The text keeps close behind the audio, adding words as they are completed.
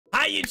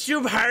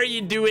YouTube, how are you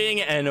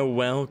doing? And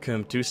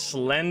welcome to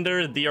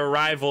Slender The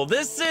Arrival.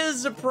 This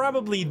is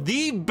probably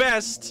the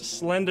best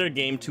Slender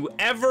game to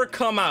ever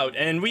come out,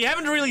 and we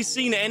haven't really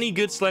seen any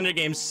good Slender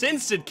games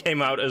since it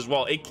came out as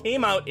well. It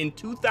came out in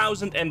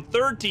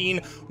 2013,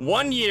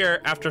 1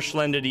 year after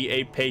Slender The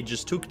 8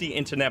 Pages took the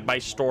internet by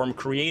storm,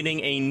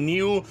 creating a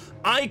new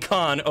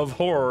icon of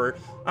horror.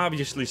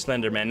 Obviously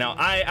Slender Man. Now,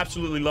 I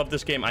absolutely love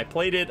this game. I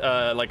played it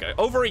like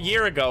over a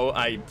year ago.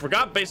 I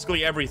forgot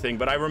basically everything,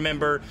 but I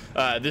remember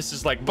this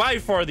is like by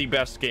far the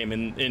best game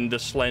in the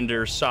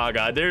Slender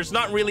saga. There's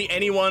not really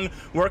anyone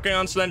working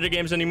on Slender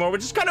games anymore,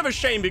 which is kind of a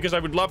shame because I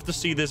would love to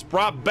see this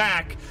brought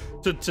back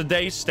to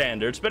today's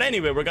standards. But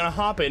anyway, we're gonna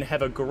hop in,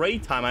 have a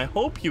great time. I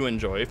hope you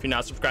enjoy. If you're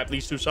not subscribed,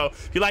 please do so.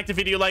 If you like the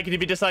video, like it. If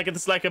you dislike it,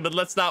 dislike it. But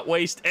let's not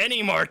waste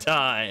any more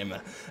time.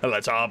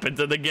 Let's hop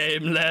into the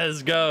game.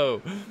 Let's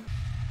go.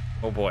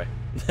 Oh boy.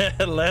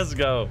 Let's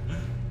go.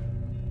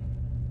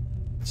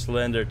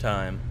 Slender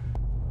time.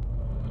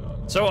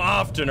 So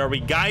often are we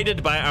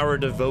guided by our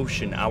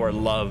devotion, our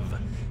love,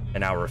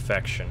 and our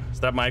affection. Is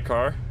that my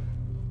car?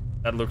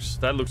 That looks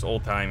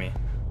old-timey.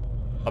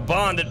 A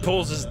bond that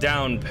pulls us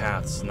down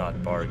paths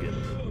not bargained.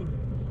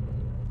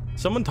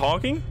 Someone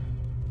talking?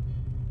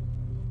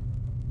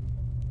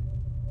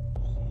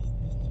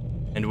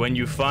 And when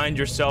you find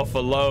yourself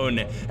alone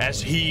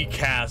as he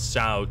casts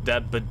out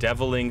that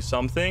bedeviling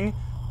something,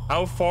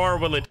 how far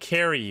will it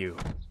carry you?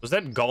 Was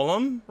that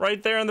Gollum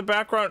right there in the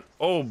background?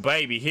 Oh,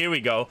 baby, here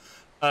we go.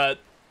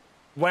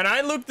 When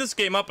I looked this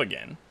game up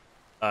again,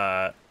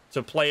 to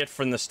play it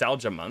for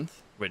Nostalgia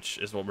Month, which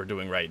is what we're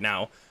doing right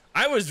now,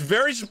 I was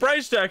very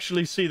surprised to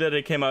actually see that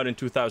it came out in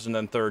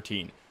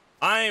 2013.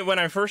 When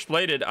I first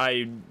played it,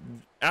 I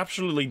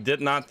absolutely did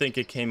not think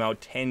it came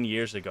out 10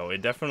 years ago.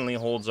 It definitely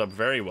holds up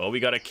very well. We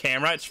got a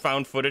camera. It's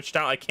found footage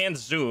style. I can't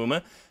zoom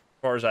as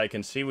far as I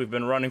can see. We've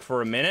been running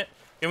for a minute.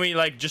 Can we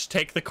like just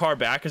take the car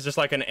back? Is this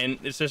like an end?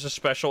 Is this a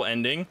special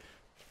ending?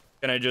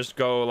 Can I just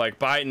go like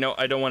bye? No,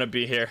 I don't want to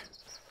be here.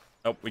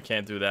 Nope, we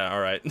can't do that.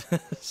 All right.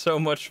 So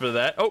much for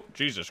that. Oh,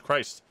 Jesus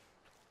Christ.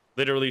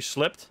 Literally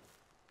slipped.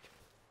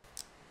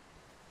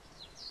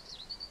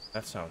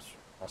 That sounds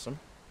awesome.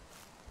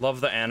 Love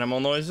the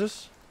animal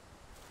noises.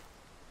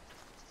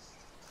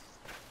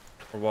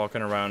 We're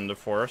walking around the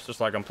forest just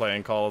like I'm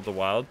playing Call of the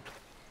Wild.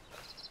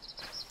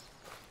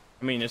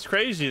 I mean, it's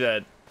crazy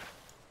that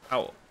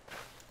how...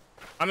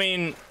 I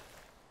mean,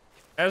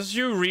 as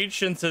you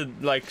reach into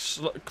like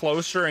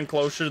closer and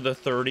closer to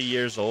 30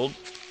 years old,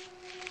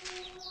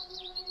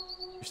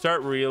 you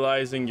start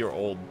realizing you're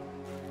old.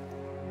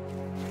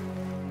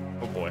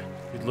 Oh boy,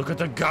 look at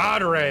the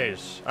god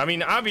rays. I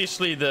mean,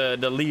 obviously the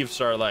leaves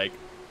are like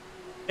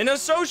in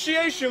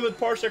association with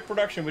Parsec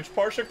Production, which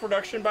Parsec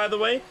Production, by the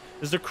way,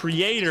 is the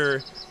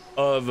creator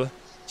of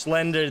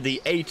Slender The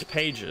 8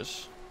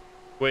 Pages.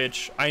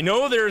 Which I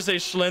know there's a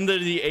Slender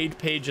The 8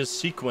 Pages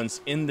sequence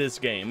in this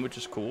game, which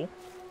is cool.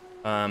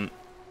 I'm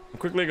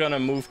quickly gonna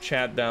move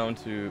chat down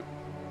to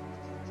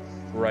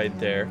right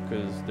there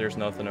because there's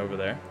nothing over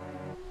there.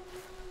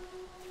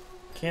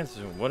 Can't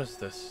zoom. What is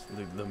this?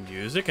 The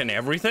music and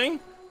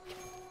everything?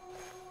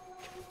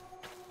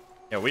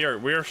 Yeah, we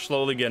are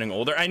slowly getting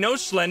older. I know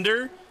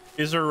Slender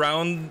is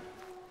around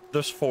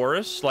this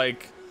forest,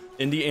 like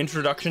in the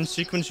introduction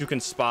sequence you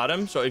can spot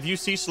him. So if you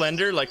see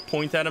Slender, like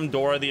point at him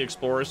Dora the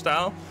Explorer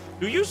style.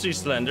 Do you see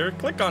Slender?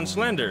 Click on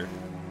Slender.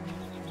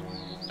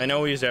 I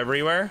know he's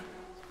everywhere.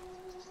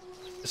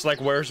 It's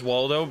like Where's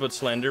Waldo but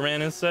Slender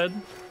Man instead.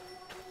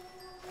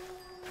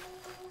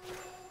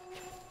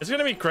 It's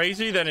gonna be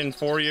crazy that in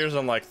 4 years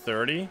I'm like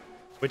 30,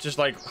 which is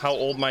like how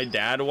old my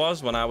dad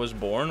was when I was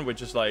born,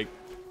 which is like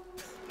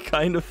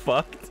kind of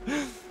fucked.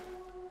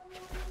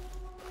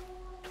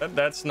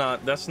 That's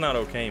not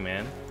okay,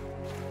 man.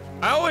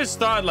 I always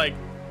thought, like,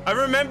 I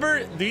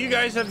remember, do you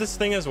guys have this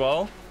thing as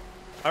well?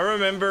 I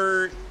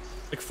remember,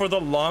 like, for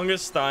the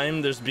longest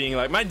time, there's being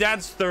like, my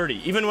dad's 30.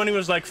 Even when he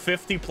was like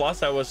 50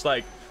 plus, I was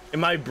like, in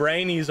my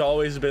brain, he's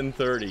always been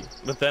 30.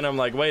 But then I'm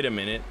like, wait a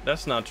minute,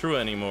 that's not true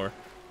anymore.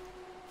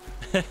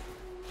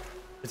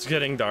 It's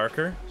getting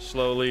darker.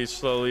 Slowly,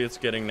 it's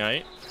getting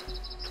night.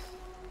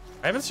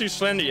 I haven't seen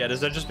Slender yet.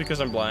 Is that just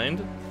because I'm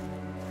blind?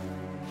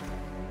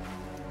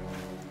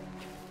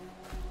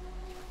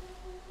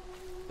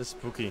 It's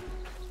spooky.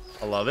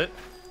 I love it.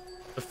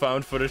 The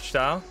found footage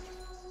style.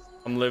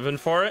 I'm living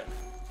for it.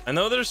 I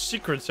know there's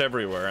secrets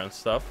everywhere and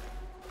stuff.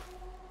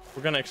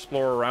 We're gonna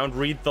explore around,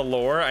 read the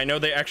lore. I know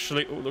they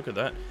actually... Oh, look at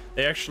that.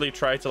 They actually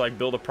try to like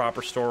build a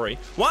proper story.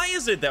 Why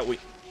is it that we...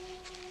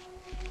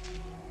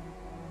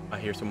 I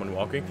hear someone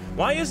walking.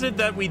 Why is it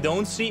that we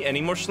don't see any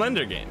more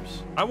Slender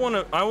games? I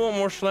want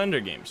more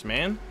Slender games,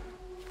 man.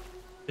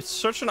 It's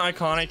such an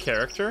iconic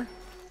character.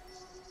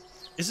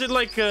 Is it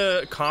like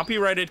a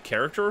copyrighted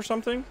character or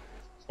something?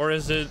 Or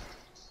is it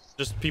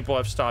just people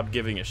have stopped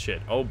giving a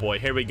shit? Oh boy,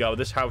 here we go.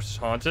 This house is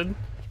haunted.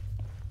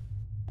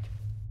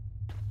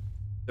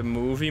 The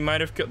movie might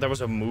have... There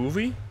was a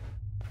movie?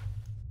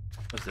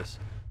 What's this?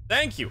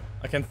 Thank you.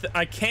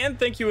 I can't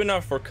thank you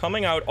enough for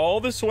coming out all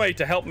this way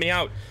to help me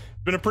out.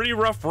 Been a pretty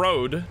rough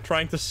road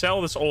trying to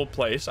sell this old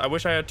place. I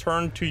wish I had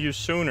turned to you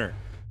sooner.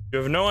 You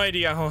have no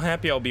idea how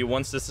happy I'll be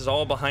once this is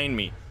all behind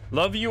me.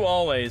 Love you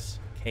always,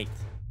 Kate.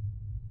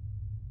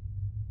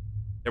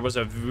 There was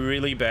a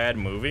really bad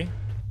movie.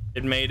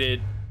 It made it...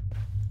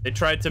 They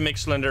tried to make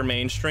Slender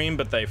mainstream,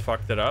 but they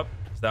fucked it up.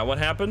 Is that what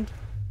happened?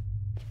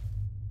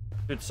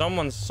 Dude,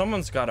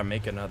 someone's got to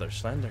make another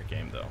Slender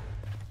game,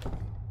 though.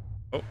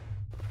 Oh.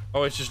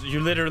 Oh, it's just... You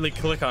literally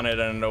click on it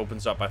and it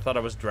opens up. I thought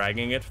I was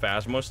dragging it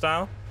Phasmo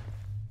style.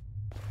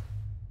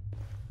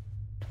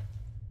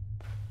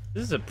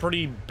 This is a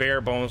pretty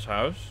bare bones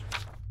house.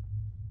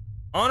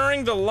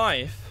 Honoring the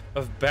life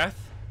of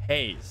Beth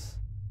Hayes.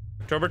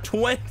 October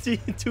 20,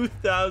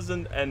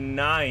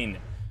 2009.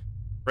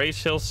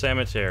 Race Hill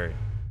Cemetery.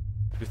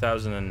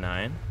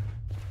 2009.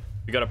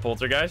 We got a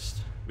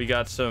poltergeist. We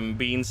got some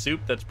bean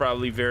soup that's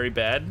probably very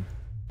bad.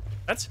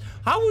 That's...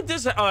 How would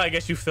this... Oh, I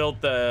guess you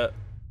filled the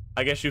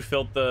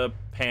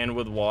pan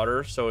with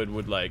water so it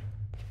would, like,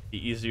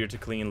 be easier to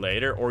clean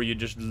later. Or you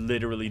just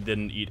literally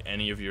didn't eat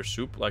any of your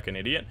soup like an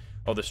idiot.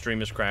 Oh, the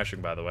stream is crashing,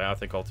 by the way. I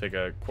think I'll take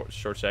a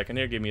short second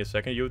here. Give me a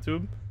second,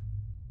 YouTube.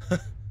 All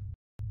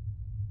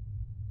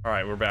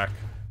right, we're back.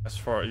 As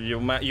far you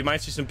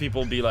might see some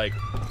people be like,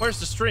 "Where's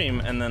the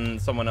stream?" And then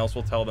someone else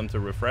will tell them to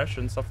refresh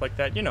and stuff like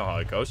that. You know how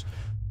it goes.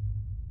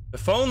 The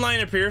phone line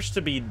appears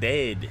to be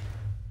dead.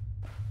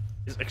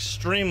 It's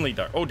extremely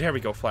dark. Oh, there we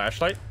go.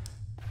 Flashlight.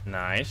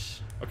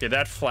 Nice. Okay,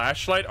 that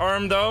flashlight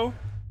arm though.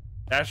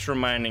 That's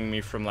reminding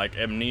me from like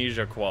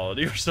Amnesia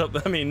quality or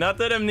something. I mean, not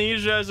that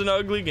Amnesia is an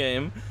ugly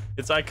game.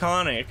 It's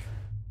iconic,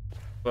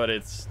 but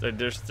it's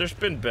there's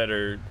been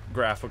better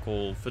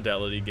graphical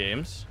fidelity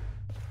games.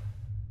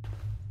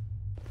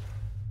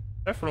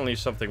 Definitely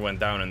something went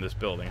down in this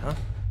building, huh?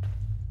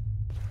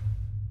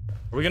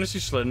 Are we gonna see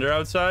Slender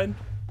outside?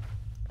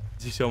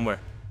 Is he somewhere?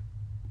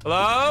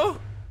 Hello?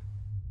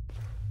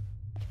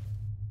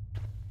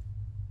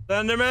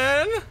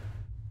 Slenderman?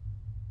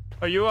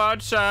 Are you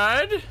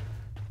outside? I'm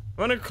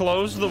gonna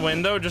close the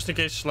window just in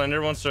case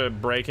Slender wants to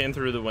break in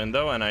through the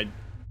window, and I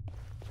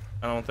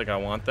don't think I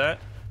want that.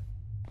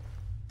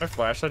 My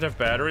flashlight have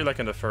battery like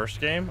in the first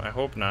game? I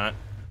hope not.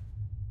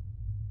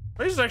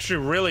 This is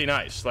actually really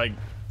nice. Like,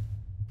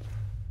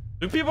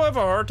 do people have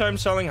a hard time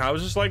selling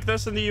houses like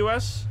this in the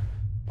US?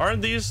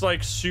 Aren't these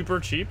like super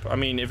cheap? I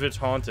mean, if it's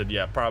haunted,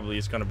 yeah, probably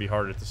it's gonna be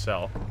harder to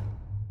sell.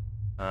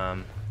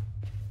 But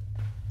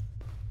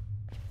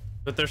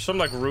there's some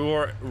like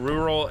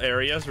rural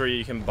areas where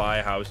you can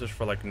buy houses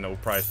for like no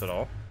price at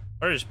all.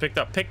 I just picked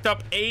up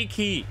a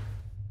key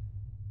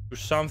to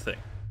something.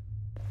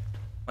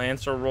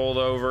 Plants are rolled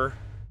over.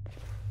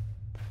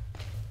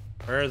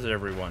 Where is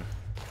everyone?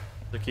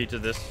 The key to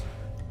this.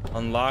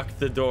 Unlock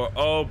the door.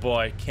 Oh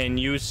boy, can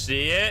you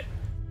see it?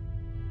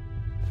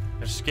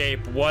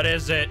 Escape. What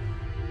is it?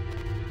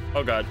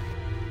 Oh god.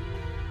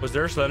 Was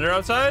there a Slender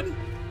outside?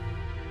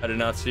 I did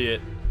not see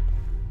it.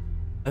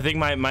 I think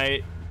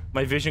my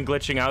vision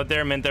glitching out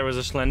there meant there was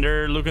a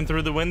Slender looking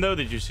through the window.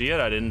 Did you see it?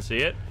 I didn't see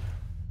it.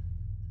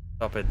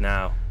 Stop it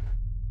now.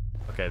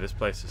 Okay, this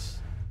place is...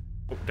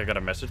 Oh, they got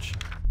a message.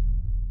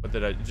 What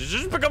did you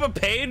just pick up a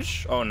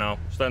page? Oh no,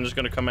 Slender's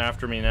gonna come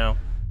after me now.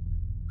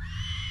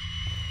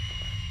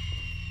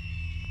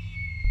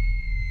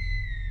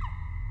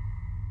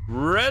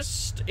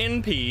 Rest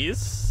in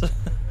peace.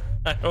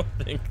 I don't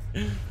think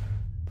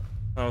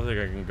I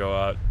can go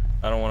out.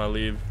 I don't want to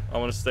leave. I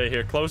want to stay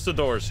here. Close the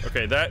doors.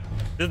 Okay,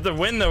 the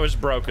window is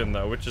broken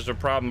though, which is a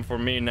problem for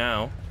me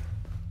now.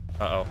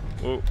 Uh-oh.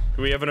 Ooh,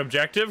 do we have an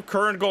objective?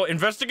 Current goal,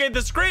 investigate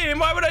the scream.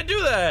 Why would I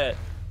do that?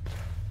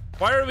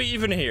 Why are we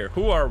even here?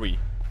 Who are we?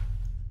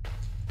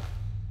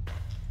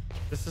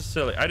 This is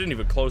silly. I didn't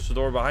even close the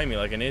door behind me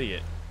like an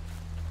idiot.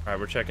 All right,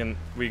 we're checking.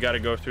 We got to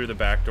go through the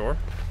back door.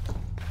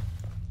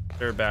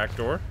 Their back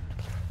door.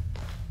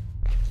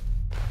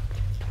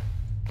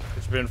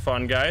 It's been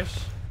fun, guys.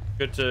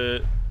 Good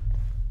to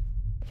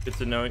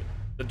know.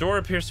 The door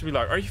appears to be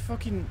locked. Are you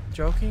fucking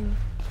joking?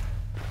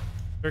 Is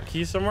there a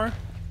key somewhere?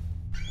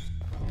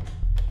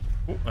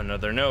 Ooh,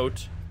 another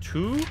note.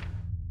 2?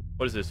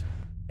 What is this?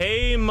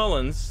 Hey,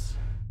 Mullins.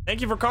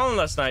 Thank you for calling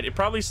last night. It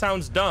probably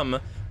sounds dumb,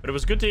 but it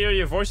was good to hear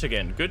your voice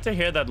again. Good to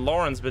hear that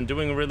Lauren's been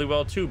doing really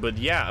well too. But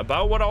yeah,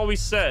 about what all we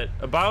said,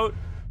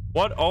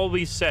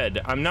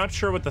 I'm not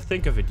sure what to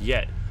think of it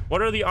yet.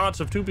 What are the odds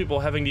of two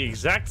people having the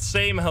exact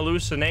same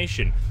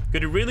hallucination?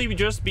 Could it really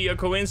just be a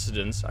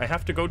coincidence? I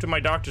have to go to my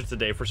doctor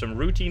today for some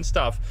routine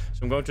stuff,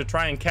 so I'm going to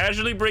try and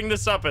casually bring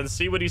this up and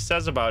see what he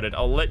says about it.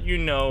 I'll let you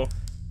know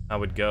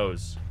how it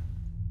goes.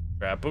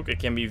 Scrapbook. It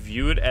can be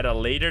viewed at a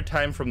later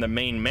time from the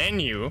main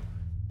menu.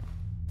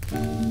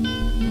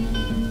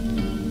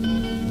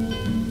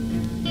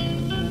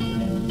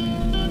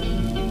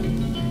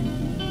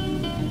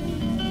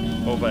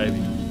 Oh,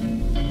 baby.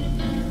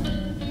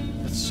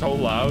 It's so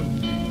loud.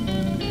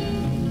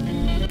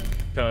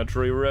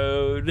 Country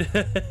road.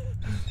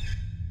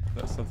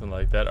 That's something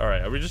like that. All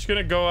right, are we just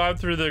gonna go out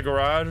through the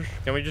garage?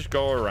 Can we just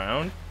go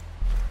around?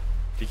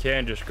 You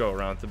can just go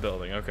around the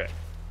building. Okay.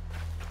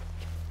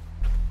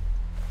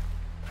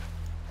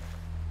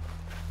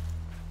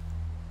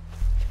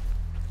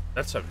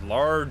 That's a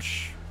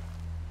large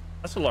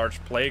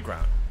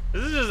playground.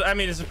 This is just, I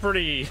mean, it's a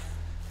pretty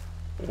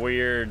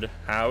weird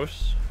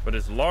house, but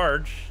it's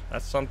large.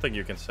 That's something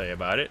you can say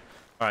about it.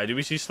 All right, do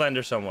we see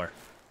Slender somewhere?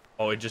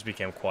 Oh, it just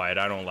became quiet.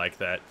 I don't like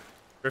that.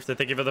 Drifter,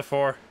 thank you for the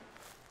 4.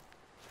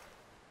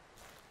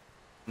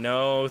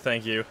 No,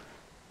 thank you.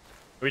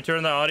 Can we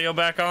turn the audio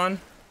back on? Is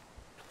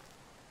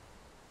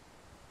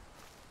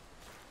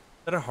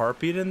that a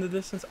heartbeat in the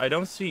distance? I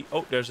don't see.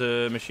 Oh, there's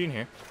a machine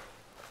here.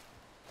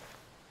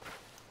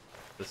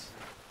 This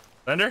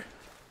Slender?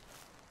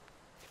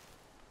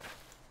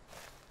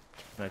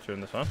 Can I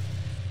turn this on?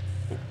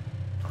 Oh.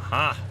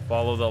 Aha!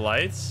 Follow the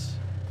lights.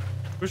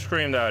 Who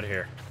screamed out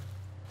here?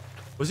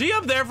 Was he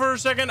up there for a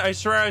second? I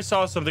swear I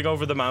saw something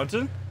over the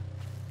mountain.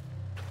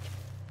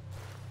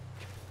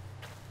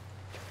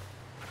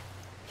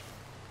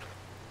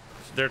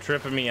 They're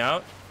tripping me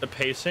out. The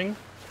pacing.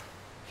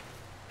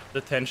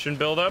 The tension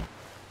buildup.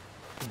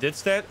 He did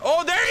stand.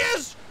 Oh, there he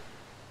is!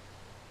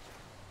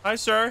 Hi,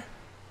 sir.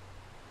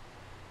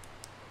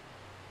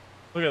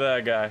 Look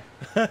at that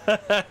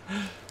guy.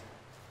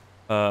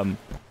 Oh,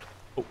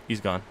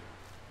 he's gone.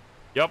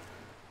 Yep.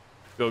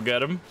 Go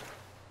get him.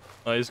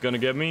 Oh, he's gonna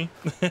get me.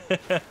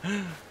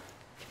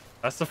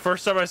 That's the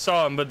first time I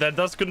saw him, but that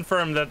does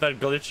confirm that that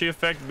glitchy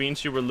effect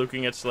means you were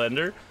looking at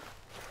Slender.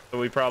 So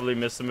we probably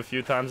missed him a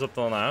few times up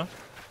till now.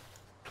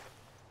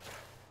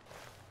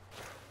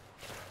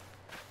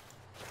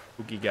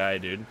 Spooky guy,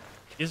 dude.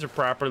 He's a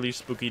properly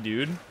spooky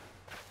dude.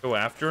 Go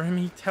after him.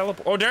 He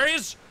teleport. Oh, there he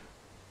is!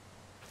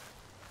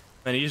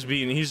 And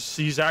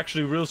he's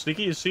actually real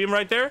sneaky. You see him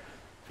right there?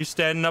 He's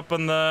standing up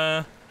on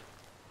the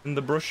in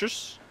the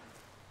bushes.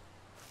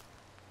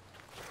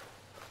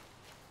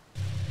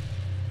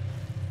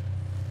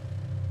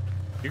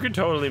 You could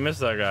totally miss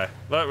that guy.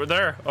 Look,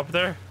 there, up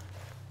there.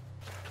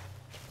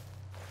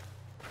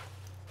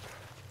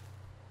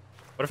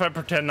 What if I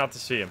pretend not to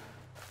see him?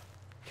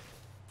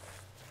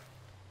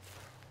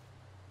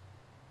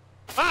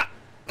 Ah!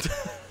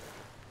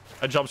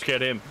 I jump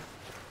scared him.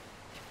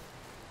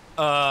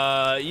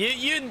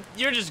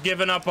 You're just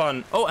giving up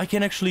on. Oh, I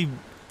can actually.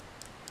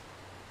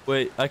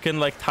 Wait, I can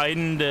like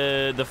tighten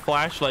the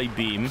flashlight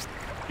beam.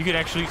 You can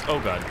actually. Oh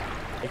god,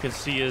 I can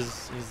see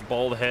his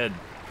bald head.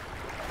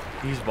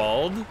 He's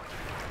bald.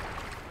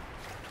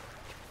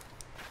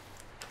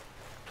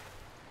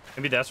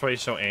 Maybe that's why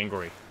he's so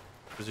angry,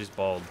 because he's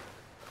bald.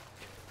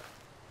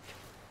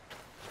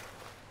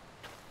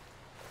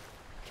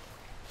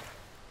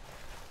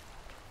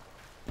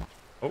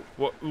 Oh,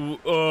 what?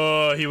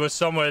 He was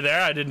somewhere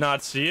there. I did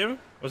not see him.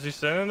 Was he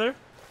standing there?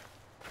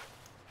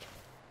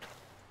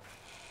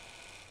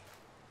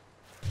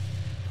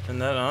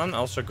 And that on.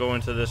 Also go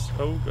into this.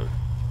 Oh, good.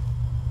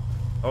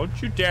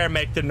 Don't you dare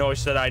make the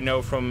noise that I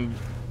know from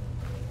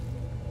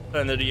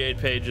under the 8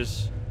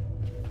 pages.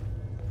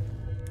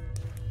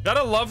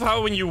 Gotta love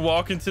how when you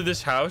walk into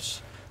this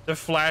house, the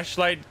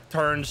flashlight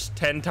turns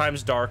 10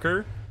 times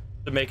darker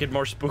to make it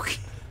more spooky.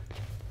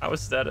 How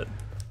is that? It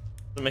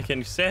doesn't make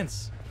any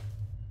sense.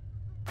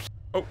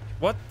 Oh,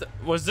 what?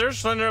 Was there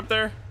Slender up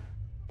there?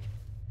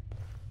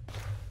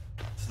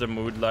 It's the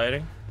mood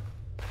lighting.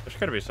 There's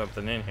gotta be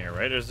something in here,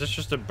 right? Is this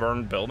just a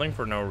burned building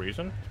for no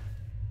reason?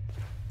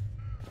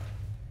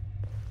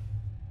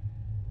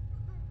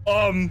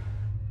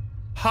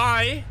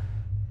 Hi.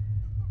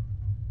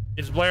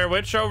 Is Blair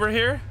Witch over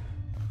here?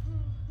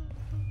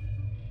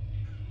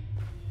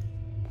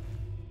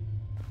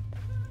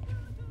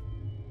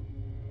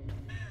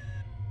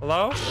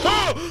 Hello?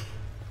 Oh!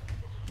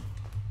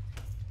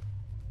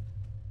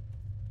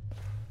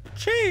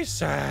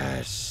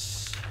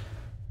 Jesus.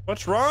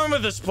 What's wrong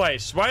with this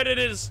place? Why did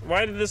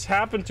this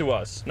happen to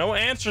us? No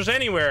answers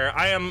anywhere.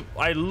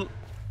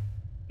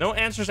 No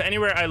answers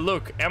anywhere I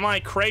look. Am I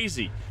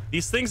crazy?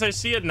 These things I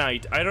see at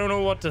night, I don't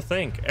know what to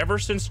think. Ever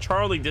since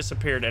Charlie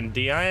disappeared and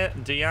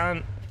Deanne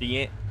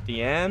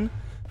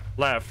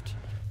left,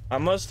 I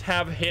must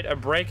have hit a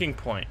breaking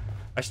point.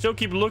 I still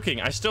keep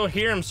looking. I still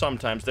hear him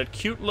sometimes, that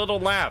cute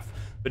little laugh.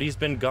 But he's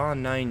been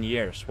gone 9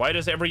 years. Why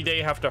does every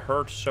day have to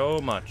hurt so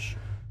much?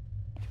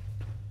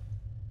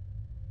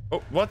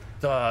 Oh, what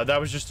the?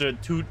 That was just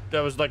that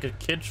was like a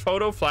kid's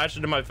photo flashed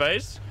into my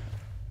face?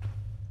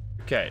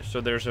 Okay, so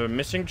there's a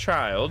missing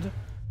child.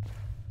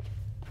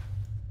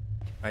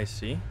 I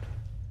see.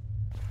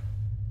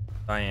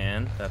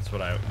 Diane, that's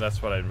what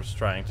I was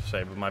trying to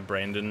say, but my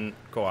brain didn't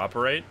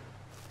cooperate.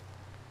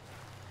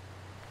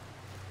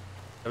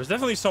 There was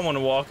definitely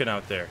someone walking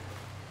out there.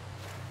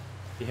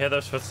 You hear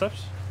those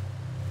footsteps?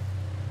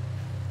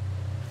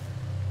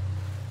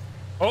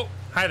 Oh,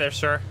 hi there,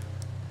 sir.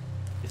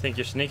 You think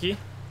you're sneaky?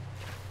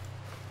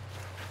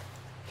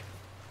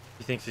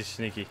 He thinks he's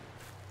sneaky.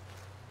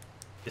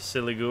 You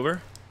silly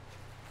goober.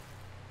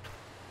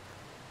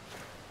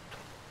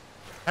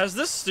 Has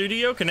this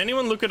studio, can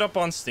anyone look it up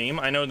on Steam?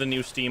 I know the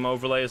new Steam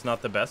overlay is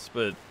not the best,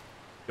 but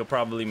you'll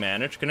probably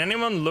manage. Can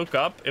anyone look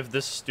up if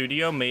this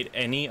studio made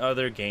any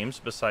other games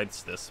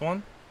besides this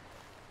one?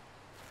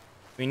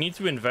 We need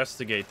to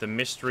investigate the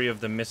mystery of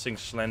the missing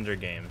Slender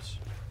games.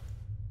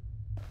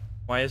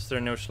 Why is there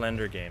no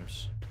Slender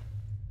games?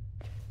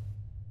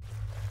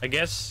 I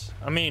guess,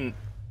 I mean,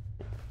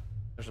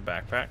 there's a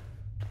backpack.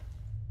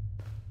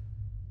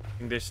 I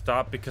think they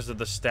stopped because of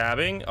the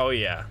stabbing. Oh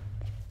yeah.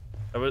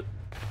 That was,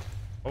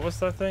 what was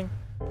that thing?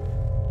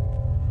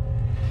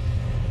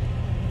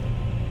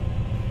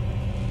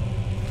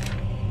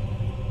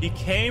 He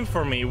came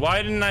for me.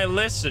 Why didn't I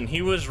listen?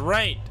 He was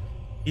right.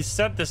 He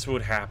said this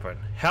would happen.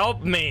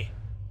 Help me.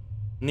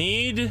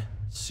 Need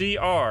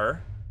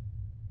CR.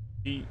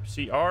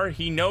 CR?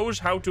 He knows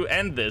how to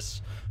end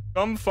this.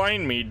 Come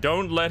find me.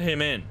 Don't let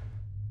him in.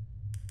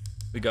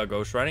 We got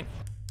ghostwriting.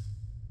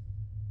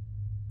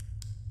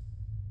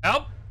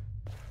 Help!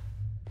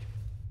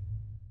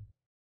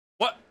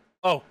 What?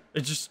 Oh,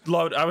 it just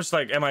loaded. I was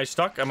like, am I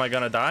stuck? Am I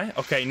gonna die?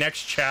 Okay,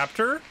 next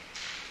chapter.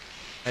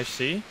 I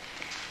see.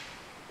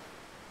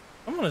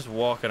 Someone is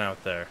walking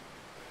out there.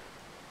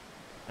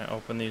 Can I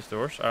open these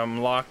doors?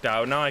 I'm locked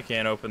out now. I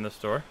can't open this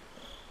door.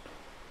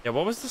 Yeah,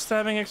 what was the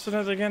stabbing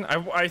accident again?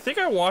 I think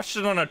I watched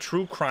it on a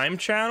true crime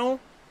channel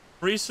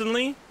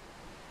recently.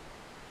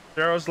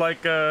 There was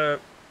like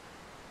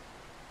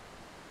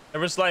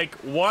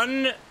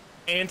one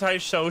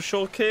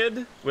antisocial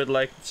kid with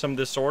like some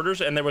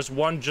disorders, and there was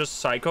one just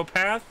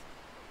psychopath,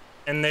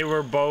 and they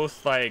were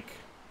both like,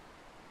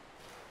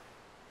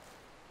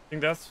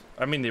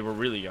 I mean they were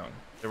really young.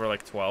 They were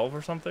like 12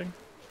 or something.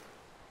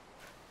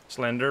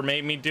 Slender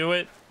made me do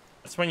it.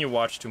 That's when you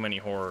watch too many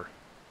horror.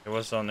 It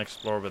was on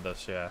Explore With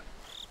Us, yeah.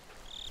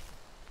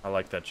 I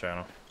like that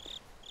channel.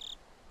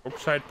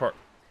 Oakside Park.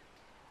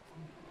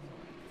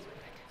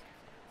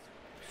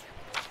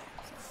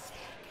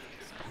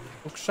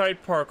 Oakside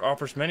Park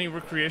offers many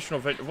recreational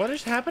what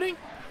is happening?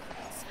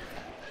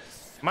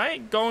 Am I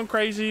going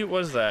crazy?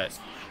 What is that?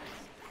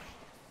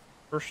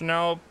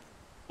 Personnel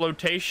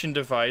flotation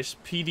device,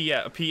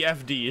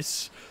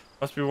 PFDs,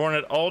 must be worn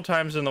at all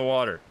times in the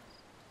water.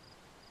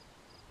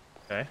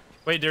 Okay.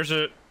 Wait,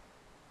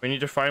 we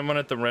need to find one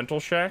at the rental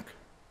shack.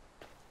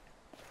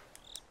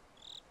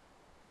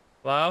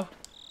 Hello?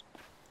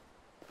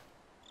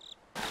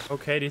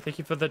 Okay, do you think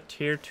you for the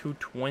tier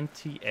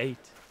 228?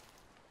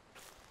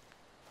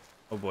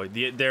 Oh boy,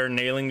 they're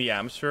nailing the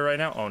atmosphere right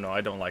now. Oh no,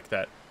 I don't like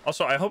that.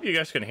 Also, I hope you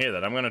guys can hear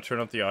that. I'm gonna turn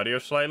up the audio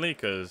slightly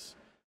because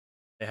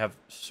they have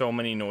so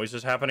many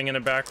noises happening in the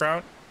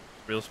background.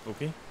 Real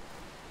spooky.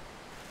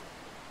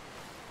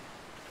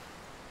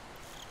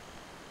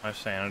 My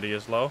sanity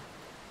is low.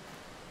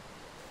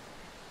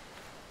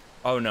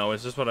 Oh no,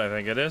 is this what I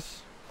think it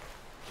is?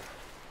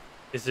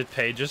 Is it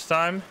Paige's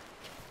time?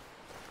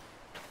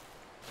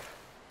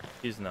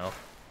 Please no.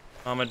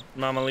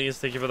 Mama Lee's,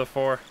 thank you for the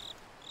 4.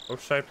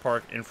 Oakside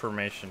Park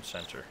Information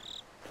Center.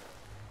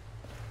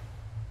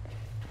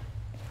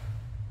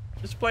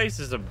 This place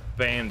is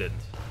abandoned.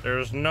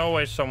 There's no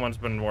way someone's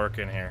been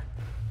working here.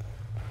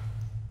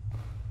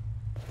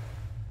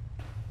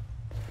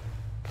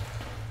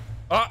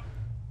 Oh!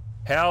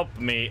 Help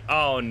me.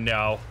 Oh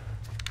no.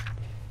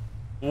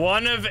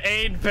 1 of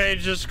 8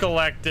 pages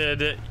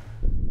collected.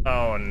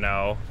 Oh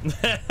no.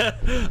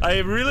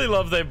 I really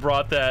love they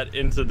brought that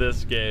into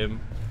this game.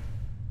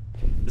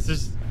 This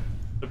is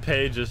the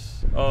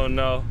pages. Oh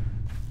no.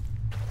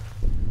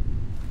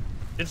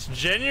 It's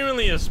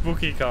genuinely a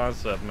spooky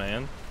concept,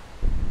 man.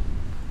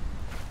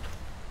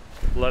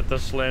 Let the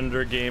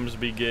Slender games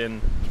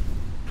begin.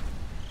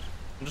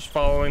 I'm just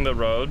following the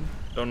road.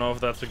 Don't know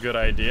if that's a good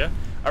idea.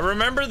 I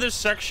remember this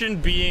section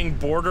being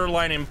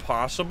borderline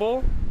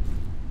impossible,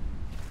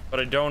 but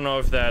I don't know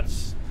if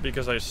that's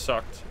because I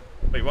sucked.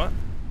 Wait, what?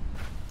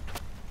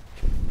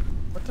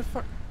 What the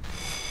fuck?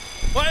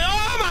 What?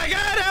 Oh my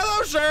god!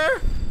 Hello,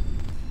 sir!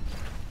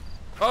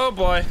 Oh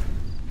boy.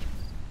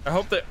 I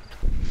hope that...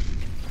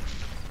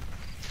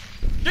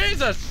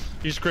 Jesus!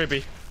 He's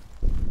creepy.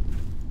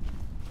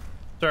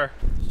 Sir.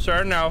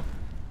 Sir, no.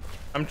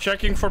 I'm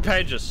checking for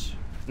pages.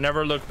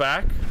 Never look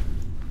back.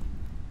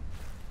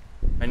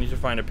 I need to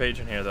find a page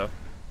in here, though.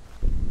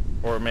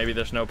 Or maybe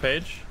there's no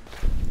page.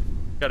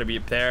 Gotta be...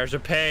 There's a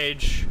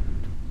page.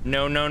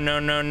 No, no, no,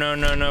 no, no,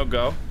 no, no,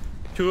 go.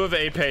 2 of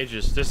 8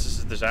 pages. This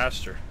is a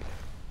disaster.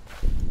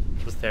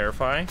 This is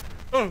terrifying.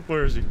 Oh,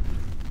 where is he?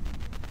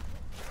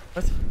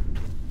 What?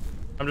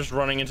 I'm just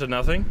running into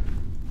nothing.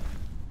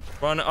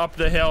 Run up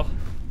the hill.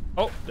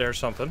 Oh, there's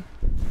something.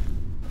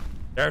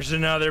 There's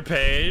another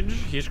page.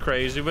 He's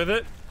crazy with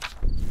it.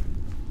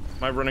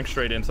 Am I running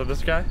straight into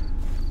this guy?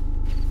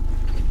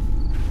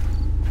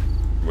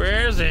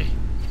 Where is he?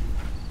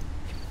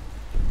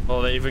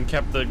 Oh, they even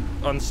kept the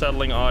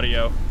unsettling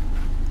audio.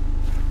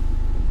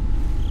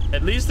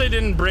 At least they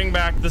didn't bring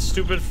back the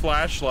stupid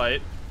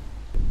flashlight.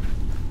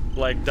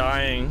 Like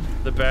dying,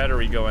 the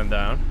battery going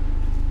down.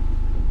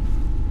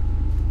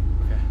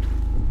 Okay.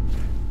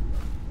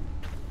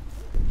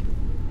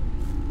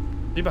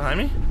 Is he behind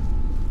me?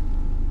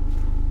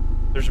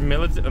 There's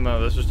military. Oh,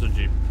 no, that's just a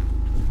Jeep.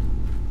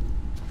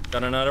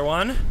 Got another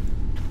one.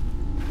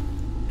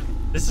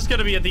 This is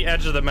gonna be at the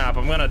edge of the map.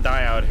 I'm gonna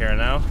die out here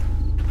now.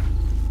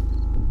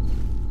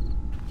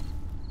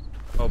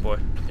 Oh boy.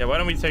 Yeah, why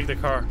don't we take the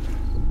car?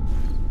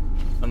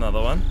 Another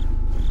one.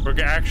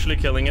 We're actually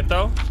killing it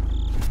though.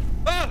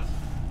 Ah!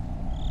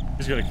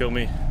 He's gonna kill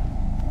me.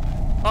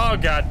 Oh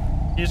god,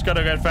 he's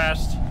gonna get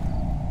fast.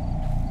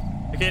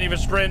 I can't even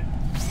sprint.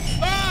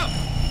 Oh!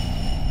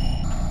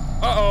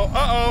 Uh-oh,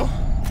 uh-oh.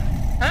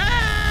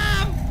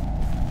 Ah!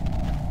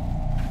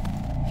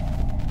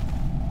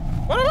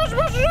 What am I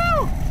supposed to do?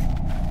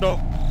 No,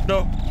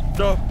 no,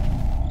 no.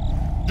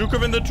 Juke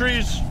him in the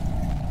trees.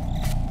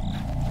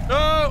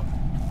 No.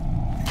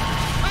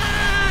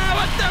 Ah,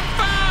 what the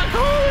fuck?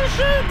 Holy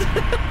shit.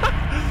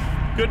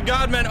 Good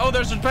god, man. Oh,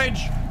 there's a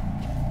page.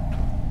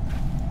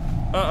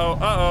 Uh-oh,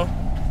 uh-oh.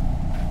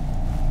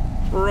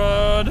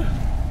 Run.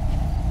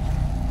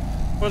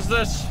 What's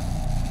this?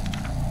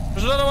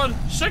 There's another one.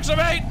 6 of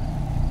 8.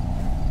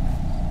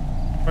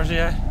 Where's he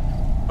at?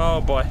 Oh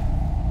boy.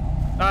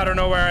 I don't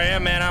know where I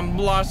am, man. I'm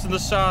lost in the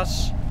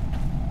sauce.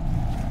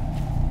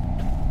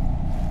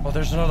 Oh,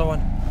 there's another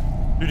one.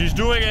 Dude, he's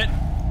doing it.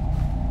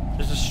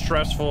 This is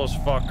stressful as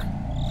fuck.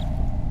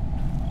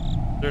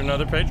 Is there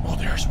another page? Oh,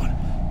 there's one.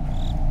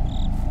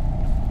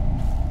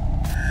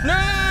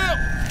 No!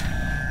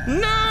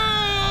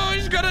 No!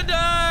 He's gonna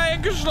die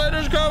because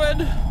Slender's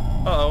coming.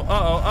 Uh-oh,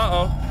 uh-oh,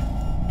 uh-oh.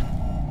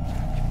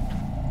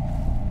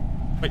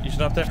 Wait, he's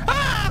not there.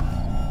 Ah!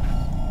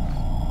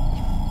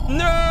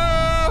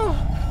 No!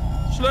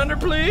 Slender,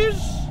 please.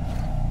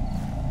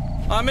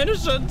 I'm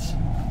innocent.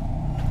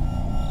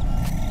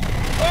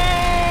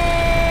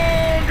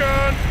 Oh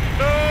god!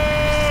 No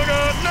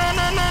god! No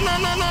no no no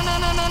no no no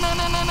no no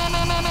no no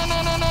no no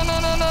no no no no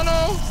no no no!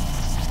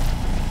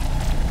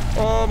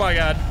 Oh my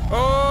god!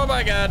 Oh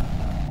my god!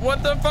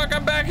 What the fuck?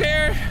 I'm back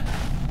here.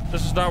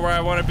 This is not where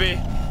I want to be.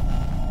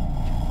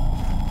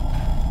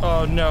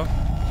 Oh no!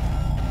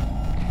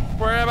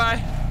 Where am I?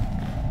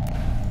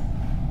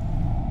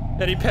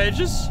 Any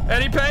pages?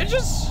 Any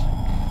pages?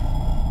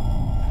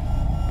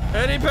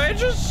 Any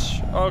pages?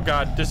 Oh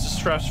god, this is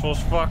stressful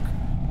as fuck.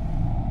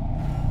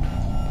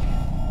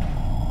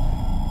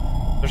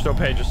 There's no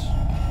pages.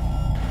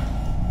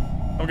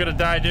 I'm gonna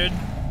die, dude.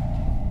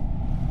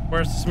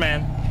 Where's this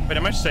man? Wait,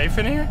 am I safe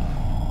in here?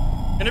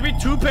 Can there be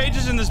 2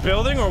 pages in this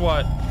building or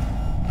what?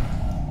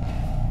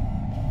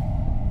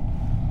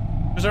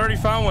 Because I already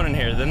found one in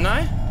here, didn't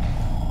I?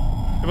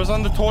 It was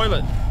on the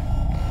toilet.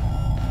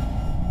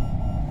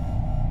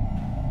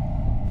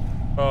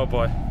 Oh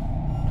boy.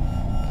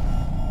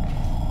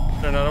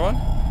 Is there another one?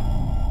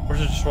 Or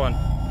is it just one?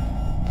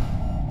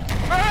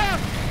 Ah!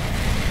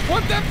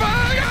 What the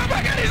fuck? Oh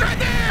my god, he's right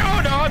there!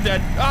 Oh no, I'm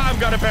dead. Oh, I'm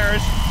gonna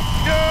perish.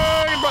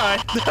 Goodbye.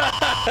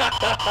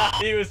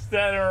 He was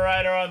standing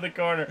right around the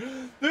corner.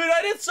 Dude,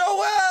 I did so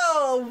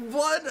well!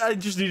 What? I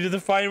just needed to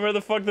find where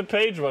the fuck the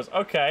page was.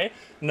 Okay,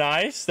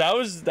 nice. That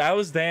was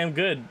damn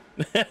good.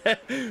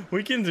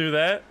 We can do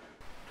that.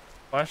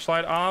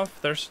 Flashlight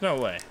off? There's no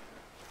way.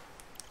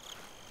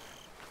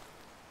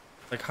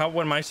 Like,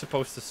 what am I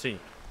supposed to see?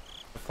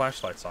 The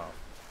flashlight's off.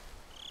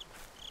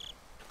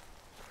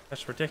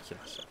 That's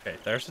ridiculous. Okay,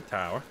 there's the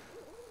tower.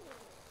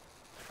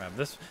 Grab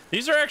this.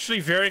 These are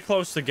actually very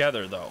close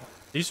together, though.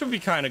 These would be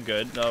kind of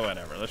good. Oh,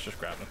 whatever. Let's just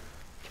grab them.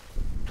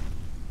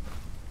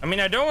 I mean,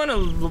 I don't want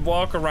to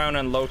walk around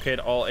and locate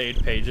all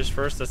 8 pages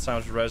first. That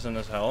sounds resin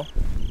as hell.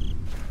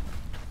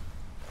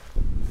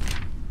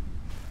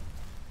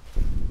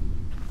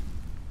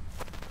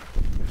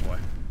 Boy.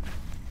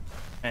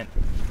 And...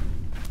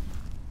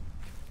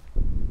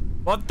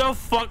 what the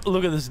fuck?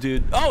 Look at this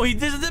dude. Oh, he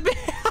did it.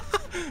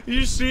 Did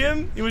you see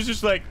him? He was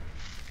just like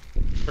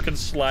freaking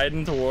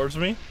sliding towards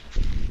me.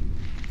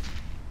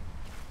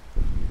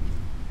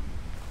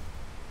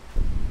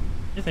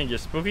 You think you're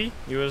spooky?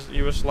 He was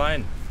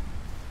sliding.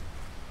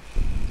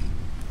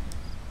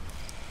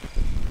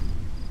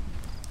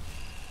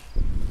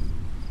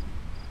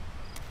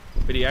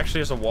 But he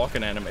actually has a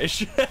walking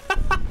animation.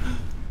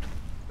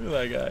 Look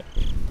at that guy.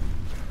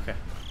 Okay.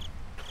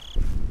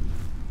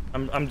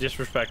 I'm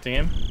disrespecting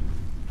him.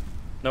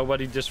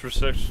 Nobody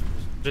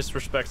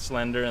disrespects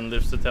Slender and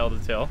lives to tell the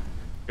tale.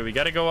 Okay, we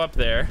gotta go up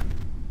there.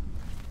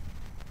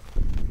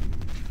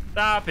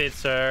 Stop it,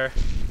 sir.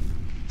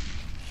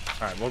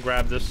 Alright, we'll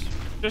grab this.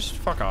 Just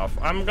fuck off.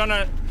 I'm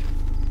gonna...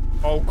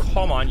 oh,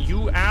 come on.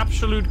 You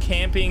absolute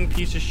camping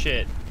piece of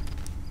shit.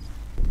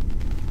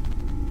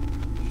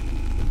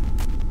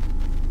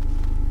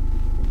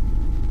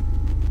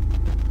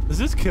 Does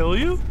this kill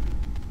you?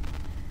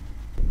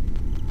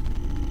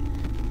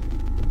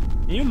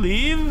 Can you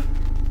leave?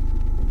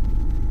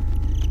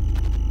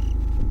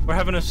 We're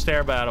having a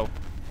stare battle.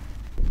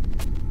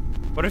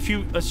 What if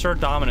you assert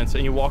dominance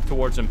and you walk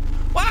towards him?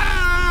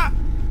 Ah!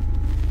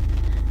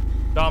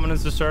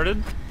 Dominance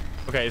asserted.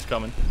 Okay, he's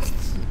coming.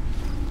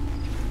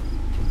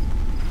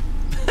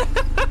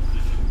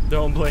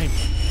 Don't blink.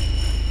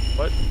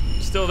 What?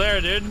 Still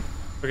there, dude.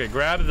 Okay,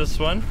 grab this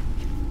one.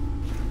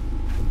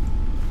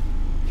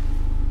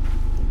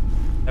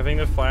 Having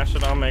the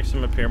flashlight on makes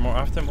him appear more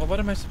often. Well, what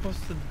am I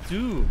supposed to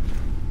do?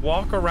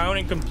 Walk around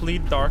in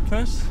complete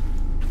darkness?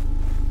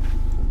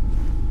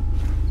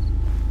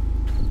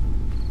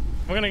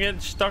 I'm gonna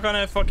get stuck on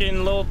a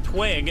fucking little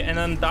twig and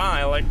then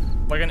die like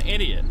an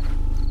idiot.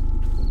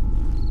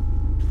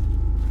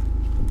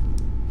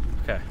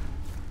 Okay.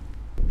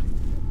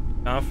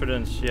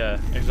 Confidence, yeah,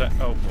 exactly.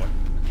 Oh boy.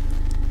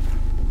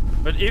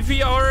 But if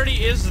he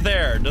already is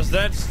there, does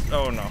that...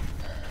 Oh, no.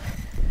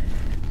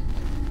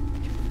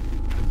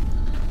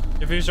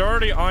 If he's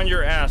already on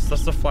your ass,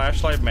 does the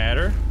flashlight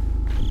matter?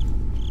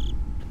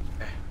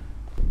 Okay.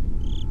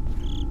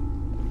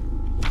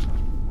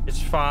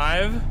 It's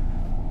 5.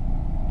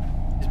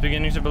 He's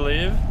beginning to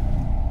believe.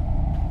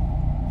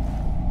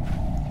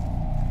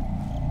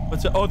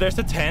 What's it? Oh, there's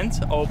the tent.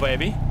 Oh,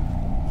 baby.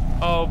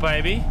 Oh,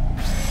 baby.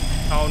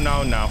 Oh,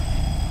 no, no.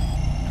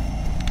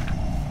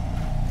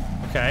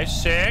 Okay,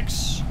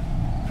 6.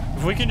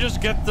 If we can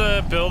just get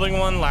the building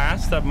one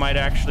last, that might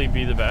actually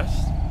be the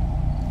best.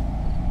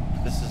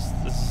 This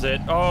is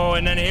it. Oh,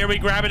 and then here we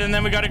grab it, and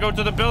then we gotta go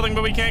to the building,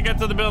 but we can't get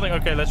to the building.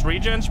 Okay, let's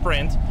regen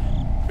sprint.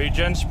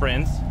 Regen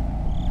sprint.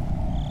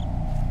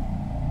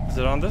 Is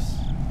it on this?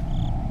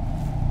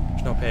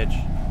 There's no page.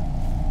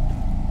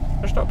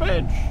 There's no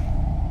page.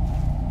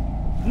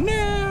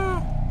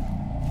 No.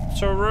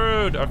 So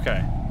rude.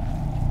 Okay.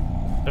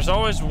 There's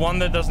always one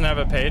that doesn't have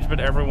a page, but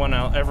everyone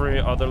else, every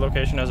other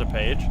location has a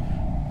page.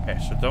 Okay,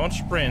 so don't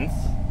sprint.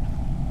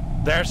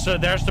 There's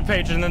the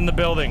page, and then the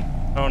building.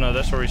 Oh no,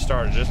 that's where we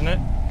started, isn't it?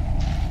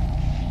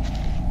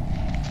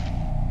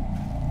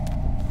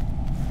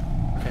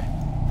 Okay.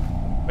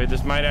 Wait,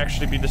 this might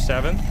actually be the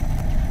 7th.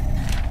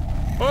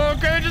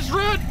 Okay, just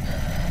run!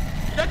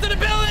 Get to the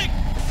building!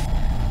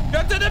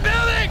 Get to the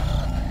building!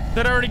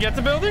 Did I already get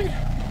the building?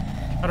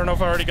 I don't know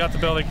if I already got the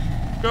building.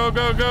 Go,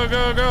 go, go,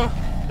 go, go!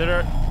 Did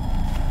I...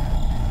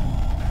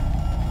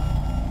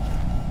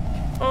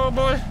 Oh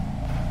boy.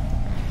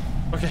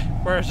 Okay,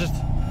 where is it?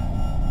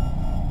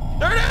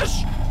 There it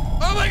is!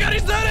 Oh my god,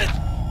 he's done it!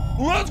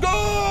 Let's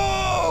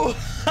go!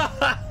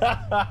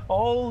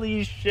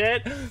 Holy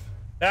shit.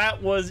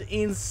 That was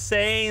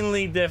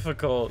insanely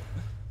difficult.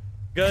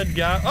 Good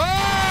god.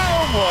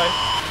 Oh boy.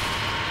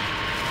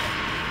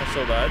 That's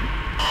so bad.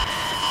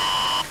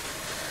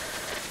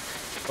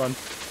 Run.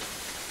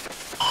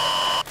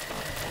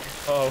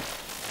 Uh-oh.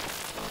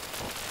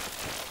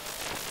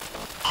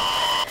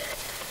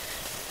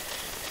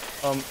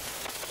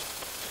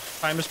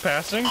 Time is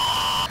passing.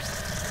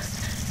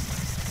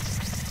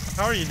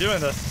 How are you doing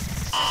this?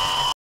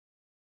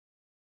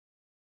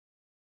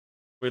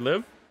 We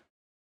live?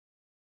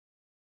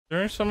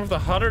 During some of the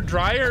hotter,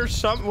 drier,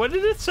 some... What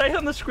did it say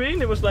on the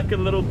screen? It was like a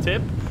little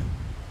tip.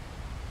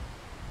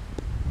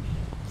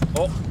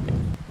 Oh.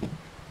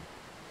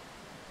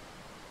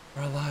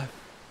 We're alive.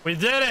 We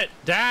did it!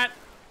 That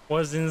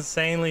was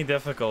insanely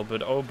difficult,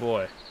 but oh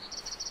boy.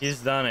 He's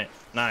done it.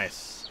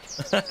 Nice.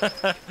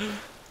 That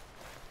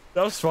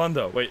was fun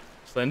though. Wait,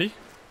 Slendy?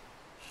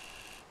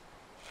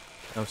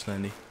 No,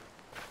 Slendy.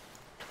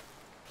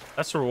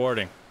 That's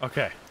rewarding.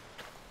 Okay.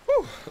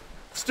 Whew.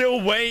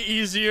 Still way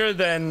easier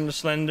than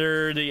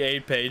Slender the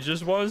 8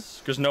 pages was,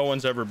 because no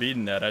one's ever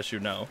beaten that, as you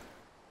know.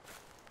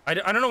 I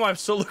don't know why I'm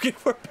still looking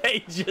for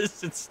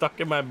pages. It's stuck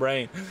in my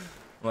brain.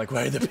 I'm like,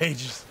 where are the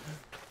pages?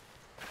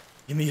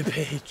 Give me a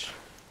page.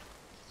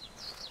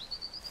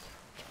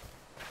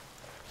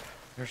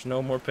 There's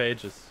no more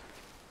pages.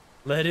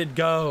 Let it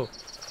go.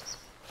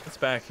 What's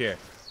back here?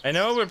 I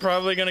know we're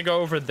probably gonna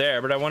go over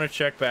there, but I want to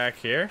check back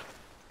here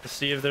to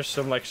see if there's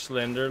some like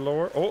Slender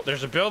lore. Oh,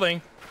 there's a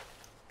building.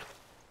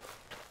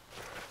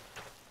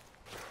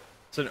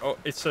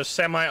 It's a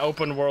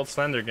semi-open world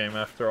Slender game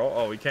after all.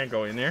 Oh, we can't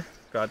go in there.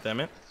 God damn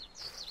it.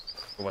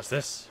 What's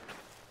this?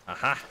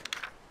 Aha.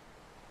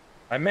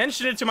 I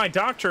mentioned it to my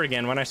doctor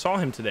again when I saw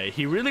him today.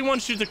 He really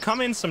wants you to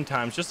come in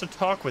sometimes just to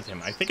talk with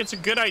him. I think it's a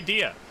good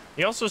idea.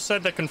 He also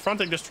said that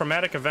confronting this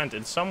traumatic event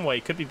in some way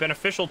could be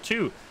beneficial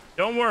too.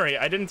 Don't worry,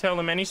 I didn't tell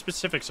him any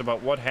specifics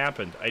about what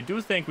happened. I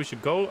do think we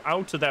should go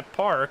out to that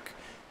park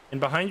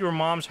and behind your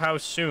mom's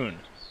house soon.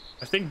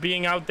 I think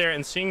being out there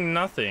and seeing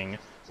nothing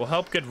will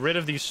help get rid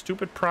of these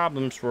stupid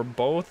problems we're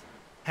both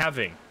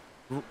having.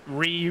 By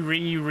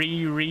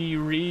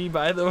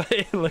the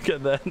way, look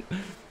at that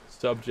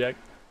subject.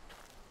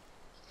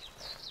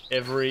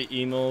 Every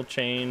email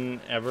chain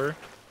ever.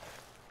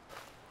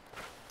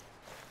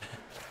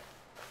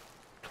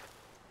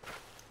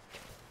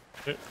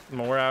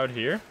 More out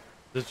here.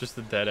 This is just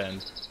a dead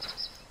end.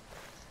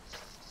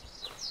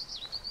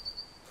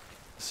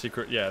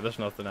 Secret, yeah, there's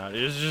nothing out.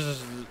 It's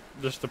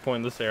just a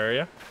pointless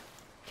area.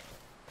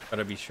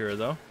 Gotta be sure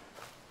though.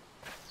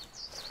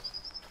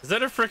 Is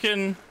that a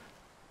freaking...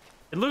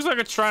 It looks like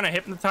it's trying to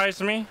hypnotize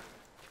me.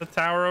 The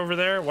tower over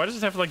there. Why does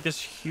it have like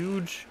this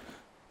huge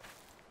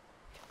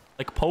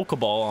like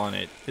Pokeball on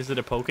it? Is it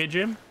a Poke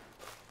Gym?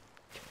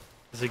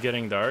 Is it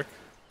getting dark?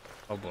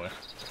 Oh boy.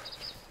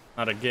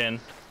 Not again.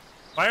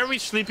 Why are we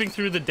sleeping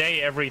through the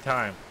day every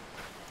time?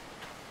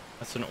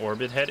 That's an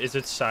Orbit Head. Is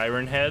it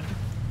Siren Head?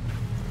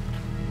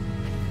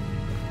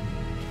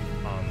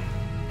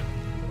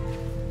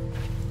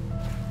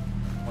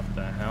 What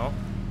the hell?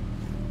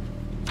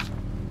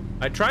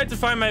 I tried to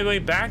find my way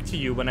back to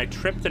you when I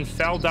tripped and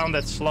fell down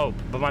that slope,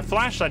 but my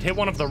flashlight hit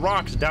one of the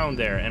rocks down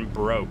there and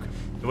broke.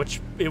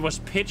 It was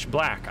pitch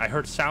black. I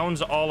heard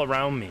sounds all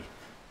around me.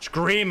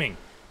 Screaming.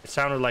 It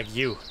sounded like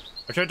you.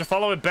 I tried to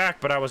follow it back,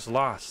 but I was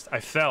lost.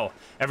 I fell.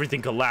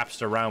 Everything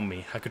collapsed around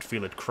me. I could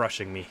feel it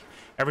crushing me.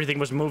 Everything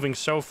was moving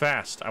so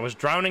fast. I was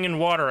drowning in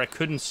water I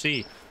couldn't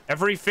see.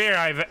 Every fear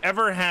I've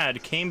ever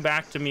had came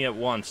back to me at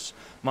once.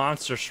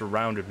 Monsters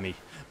surrounded me.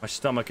 My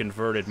stomach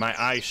inverted, my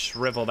eyes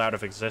shriveled out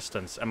of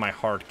existence, and my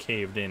heart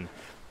caved in.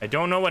 I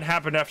don't know what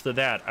happened after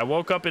that. I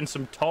woke up in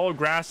some tall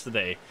grass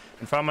today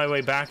and found my way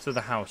back to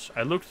the house.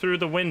 I looked through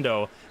the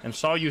window and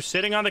saw you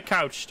sitting on the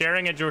couch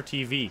staring at your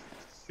TV.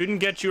 Couldn't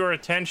get your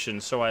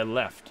attention, so I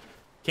left.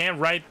 Can't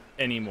write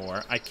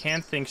anymore. I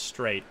can't think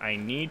straight. I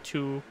need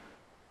to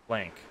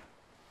blank.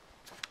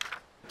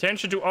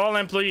 Attention to all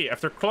employees.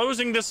 After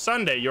closing this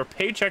Sunday, your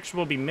paychecks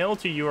will be mailed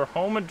to your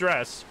home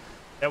address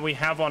that we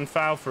have on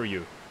file for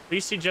you.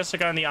 Please see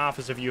Jessica in the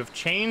office if you have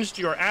changed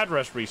your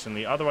address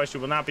recently. Otherwise, you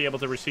will not be able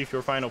to receive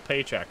your final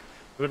paycheck.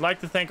 We would like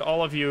to thank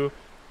all of you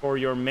for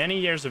your many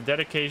years of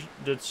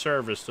dedicated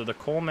service to the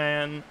coal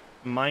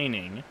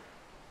mining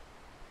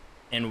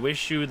and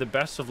wish you the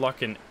best of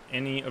luck in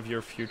any of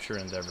your future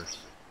endeavors.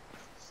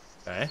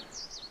 Okay.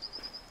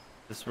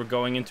 We're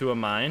going into a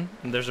mine,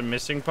 and there's a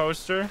missing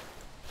poster.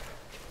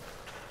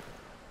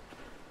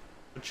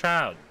 A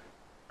child.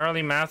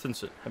 Charlie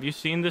Matheson. Have you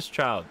seen this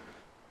child?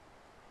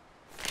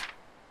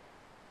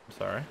 I'm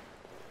sorry.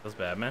 That's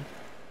bad, man.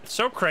 It's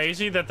so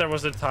crazy that there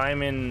was a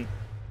time in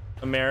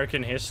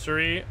American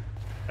history,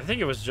 I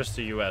think it was just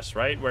the US,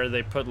 right? Where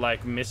they put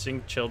like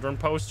missing children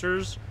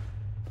posters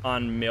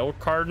on milk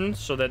cartons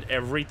so that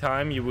every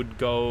time you would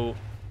go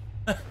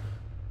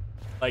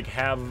like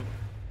have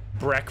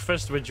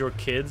breakfast with your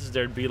kids,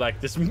 there'd be like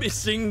this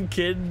missing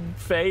kid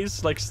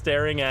face like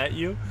staring at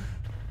you.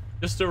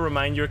 Just to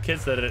remind your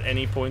kids that at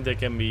any point they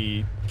can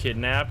be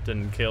kidnapped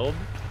and killed.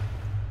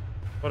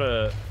 What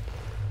a...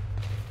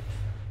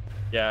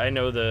 Yeah, I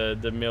know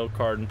the milk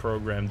carton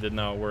program did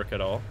not work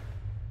at all.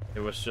 It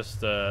was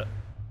just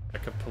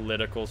like a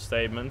political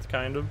statement,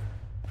 kind of.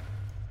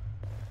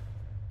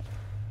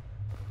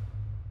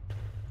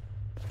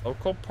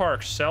 Local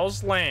park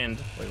sells land...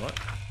 Wait, what?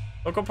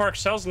 Local park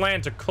sells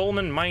land to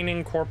Coleman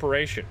Mining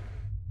Corporation.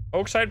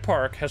 Oakside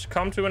Park has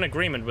come to an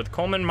agreement with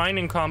Coleman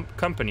Mining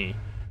Company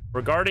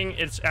regarding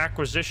its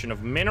acquisition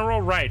of mineral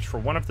rights for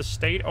one of the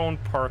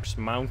state-owned park's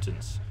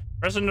mountains.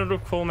 President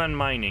of Coleman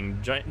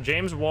Mining,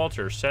 James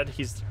Walter, said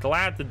he's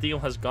glad the deal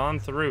has gone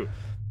through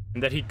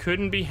and that he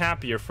couldn't be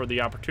happier for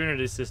the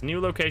opportunities this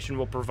new location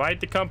will provide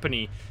the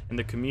company and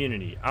the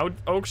community.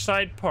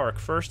 Oakside Park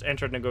first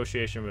entered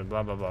negotiation with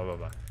blah, blah, blah, blah,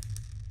 blah.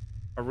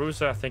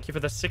 Arusa, thank you for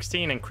the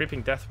 16 and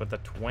Creeping Death with the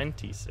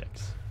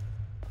 26.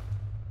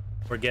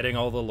 We're getting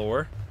all the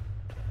lore.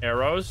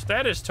 Arrows,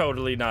 that is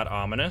totally not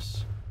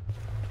ominous.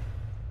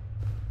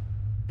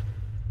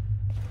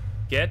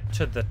 Get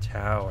to the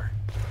tower.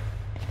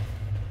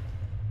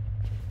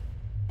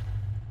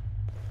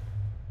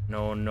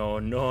 No, no,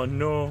 no,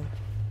 no.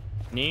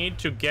 Need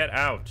to get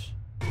out.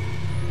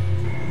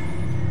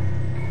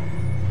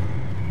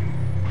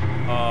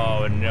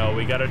 Oh no,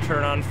 we gotta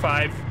turn on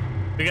 5.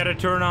 We gotta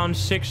turn on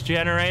 6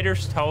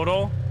 generators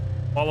total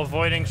while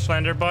avoiding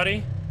Slender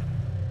Buddy.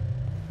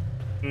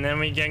 And then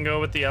we can go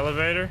with the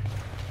elevator.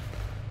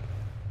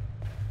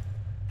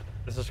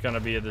 This is gonna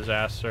be a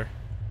disaster.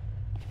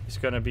 He's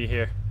gonna be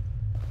here.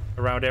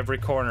 Around every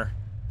corner.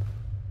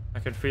 I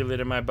can feel it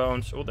in my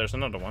bones. Oh, there's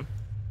another one.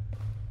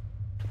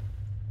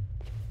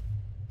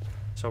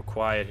 So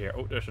quiet here.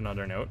 Oh, there's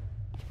another note.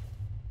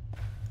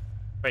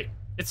 Wait,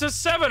 it says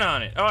 7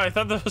 on it. Oh, I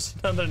thought that was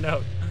another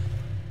note.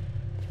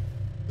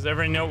 Because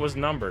every note was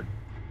numbered.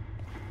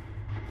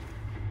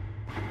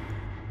 I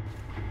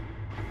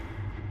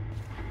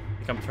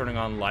think I'm turning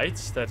on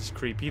lights. That's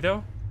creepy,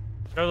 though.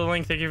 Show the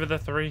link. Thank you for the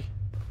 3.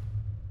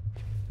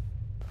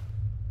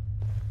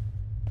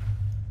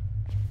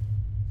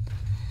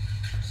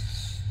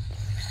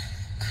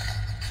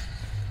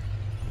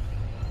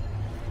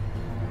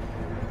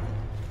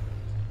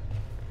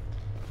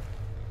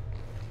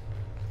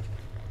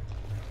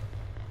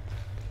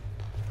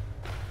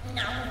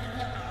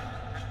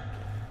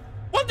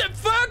 What the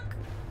fuck?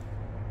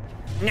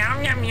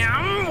 Nyam, nyam,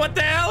 nyam. What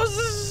the hell is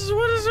this?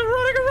 What is it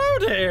running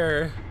around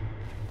here?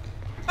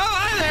 Oh,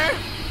 hi there.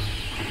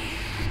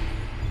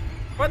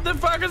 What the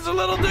fuck is a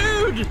little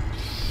dude?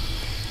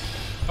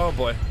 Oh,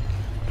 boy.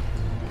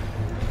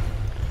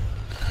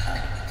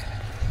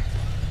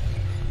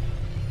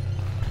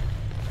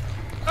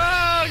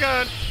 Oh,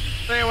 God.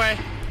 Stay away.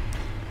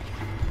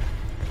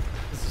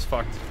 This is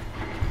fucked.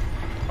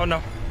 Oh,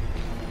 no.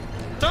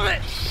 Stop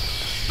it!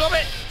 Stop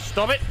it!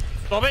 Stop it!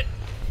 Stop it!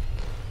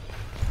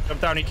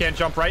 Jump down. He can't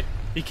jump right.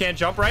 He can't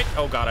jump right.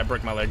 Oh god, I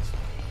break my legs.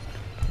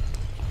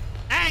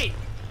 Hey!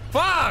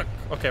 Fuck!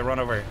 Okay, run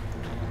over here.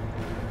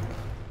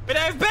 But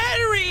I have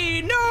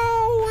battery! No!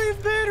 I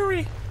have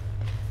battery!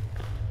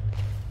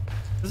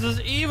 This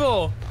is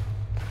evil!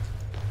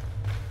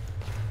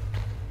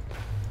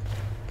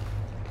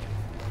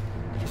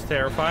 It's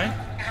terrifying.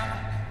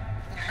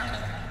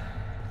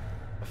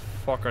 The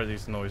fuck are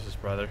these noises,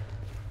 brother?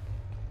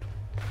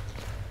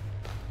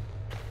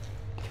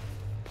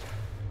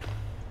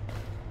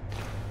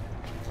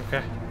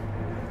 Okay.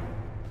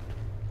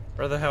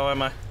 Where the hell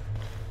am I?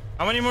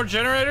 How many more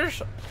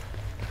generators?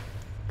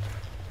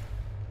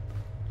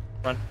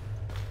 Run.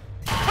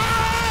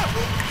 Ah!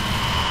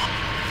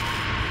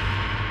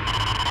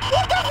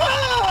 What the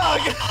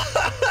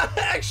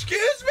fuck?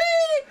 Excuse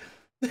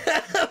me?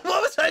 What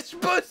was I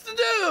supposed to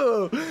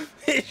do?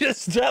 He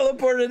just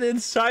teleported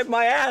inside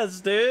my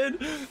ass,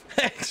 dude.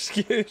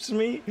 Excuse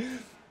me.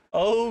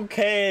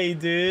 Okay,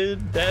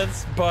 dude.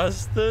 That's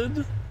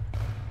busted.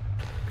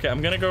 Okay,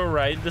 I'm gonna go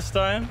right this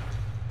time.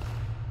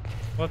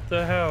 What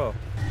the hell?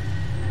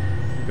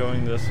 I'm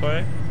going this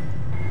way.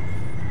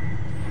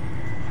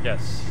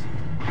 Yes.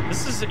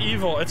 This is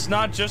evil. It's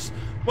not just...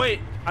 Wait,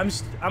 I'm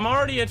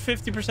already at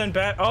 50%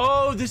 bat.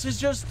 Oh, this is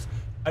just...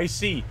 I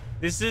see.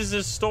 This is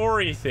a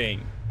story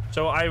thing.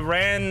 So I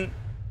ran...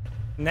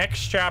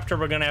 Next chapter,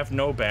 we're gonna have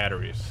no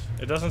batteries.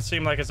 It doesn't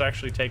seem like it's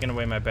actually taking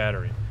away my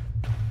battery.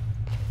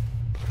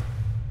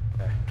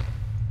 Okay.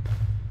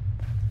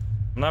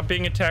 I'm not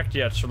being attacked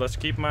yet, so let's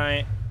keep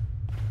my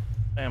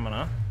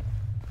stamina.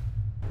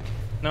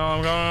 No,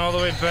 I'm going all the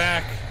way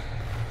back.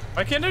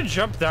 Why can't I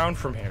jump down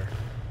from here?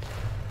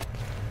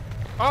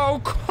 Oh,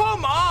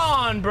 come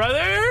on,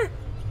 brother!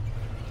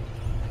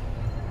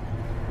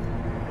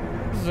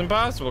 This is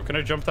impossible. Can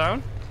I jump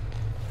down?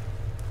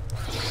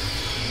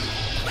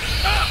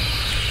 Ah!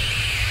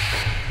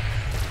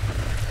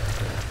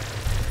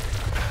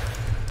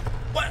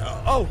 What?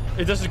 Oh,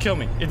 it doesn't kill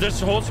me. It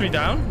just holds me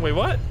down? Wait,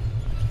 what?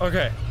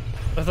 Okay.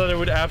 I thought it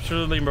would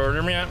absolutely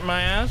murder me at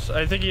my ass.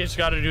 I think he's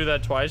got to do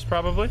that twice,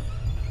 probably.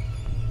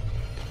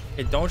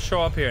 Hey, don't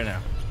show up here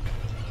now.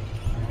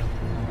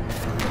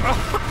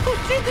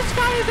 Oh, shit, this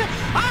guy is...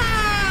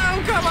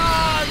 Oh, come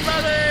on,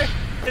 brother!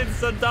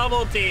 It's a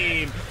double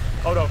team.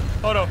 Oh, no.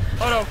 Oh, no.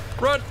 Oh, no.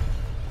 Run!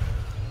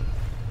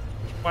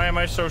 Why am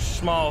I so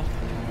small?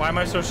 Why am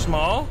I so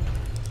small?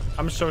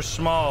 I'm so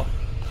small.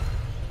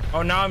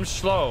 Oh, now I'm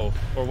slow.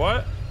 Or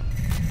what?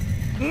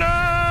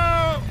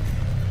 No!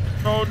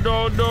 No,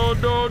 no, no,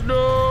 no,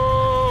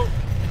 no!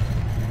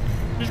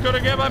 He's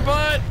gonna get my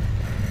butt!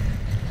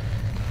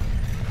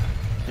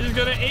 He's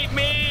gonna eat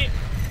me!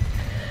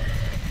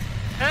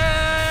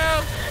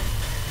 Help!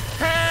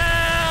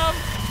 Help!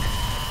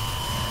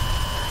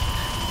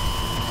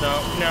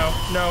 No, no,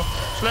 no.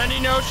 Slendy,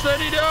 no,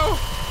 Slendy, no!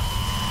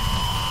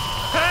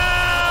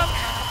 Help!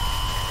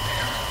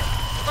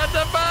 What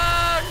the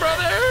fuck,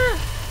 brother?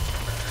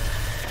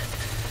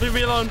 Leave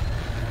me alone.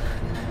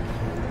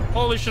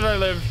 Holy shit, I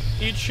live.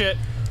 Eat shit.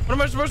 What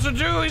am I supposed to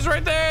do? He's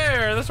right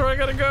there. That's where I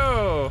gotta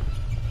go.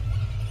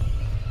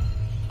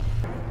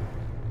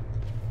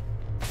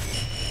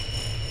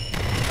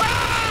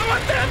 Ah,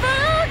 what the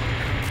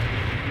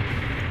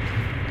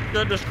fuck?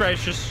 Goodness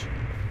gracious.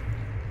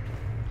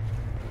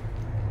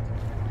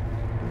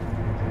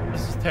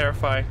 This is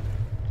terrifying.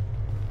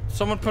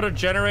 Someone put a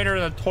generator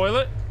in the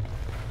toilet?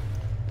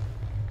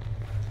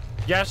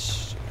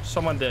 Yes,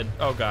 someone did.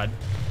 Oh, God.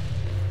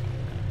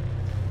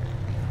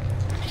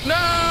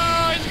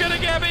 No, he's gonna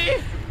get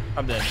me.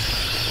 I'm dead.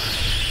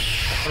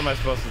 What am I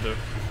supposed to do?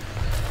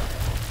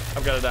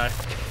 I'm gonna die.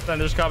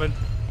 Slender's coming.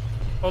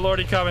 Oh, Lord,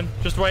 he's coming.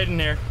 Just waiting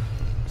here.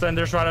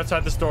 Slender's right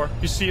outside this door.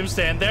 You see him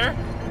stand there?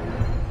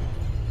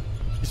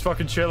 He's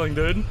fucking chilling,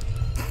 dude.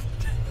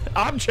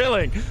 I'm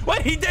chilling.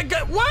 Wait, he did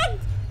good. What?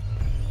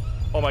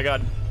 Oh, my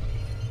God.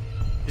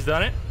 He's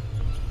done it.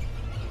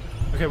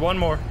 Okay, one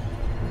more.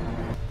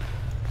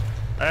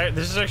 All right,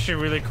 this is actually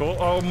really cool.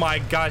 Oh, my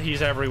God,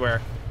 he's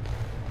everywhere.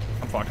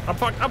 I'm fucked. I'm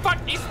fucked. I'm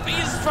fucked. He's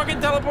fucking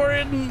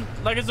teleporting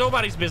like it's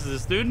nobody's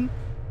business, dude.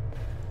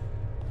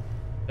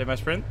 Save my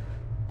sprint.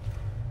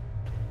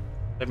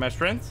 Save my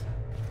sprint.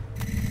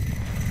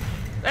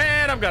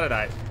 And I'm gonna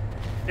die.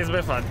 It's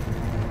been fun.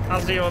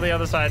 I'll see you on the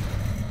other side.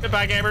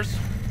 Goodbye, gamers.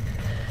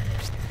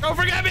 Don't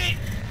forget me.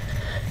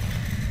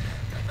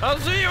 I'll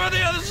see you on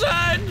the other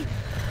side.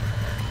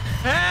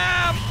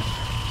 Help!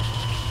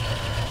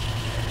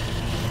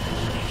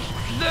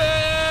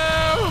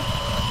 No!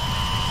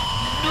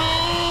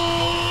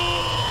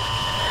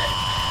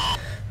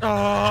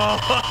 Oh.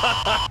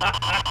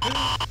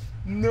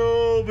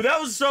 No, but that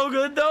was so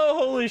good though.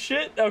 Holy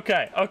shit.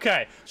 Okay,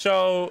 okay.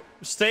 So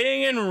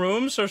staying in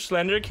rooms so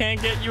Slender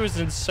can't get you is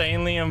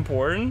insanely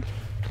important.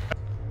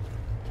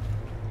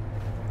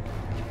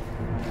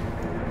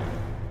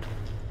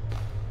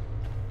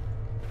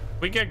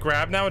 We get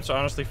grabbed now, it's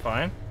honestly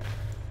fine.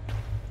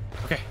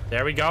 Okay,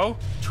 there we go.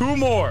 Two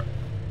more.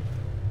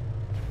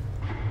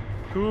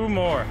 Two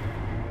more.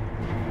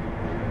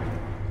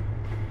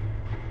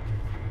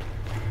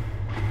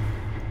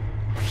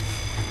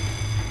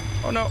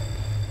 Oh no.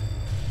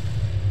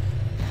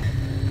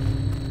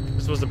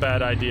 This was a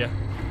bad idea.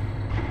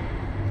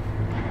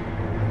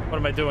 What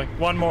am I doing?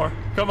 One more.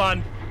 Come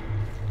on.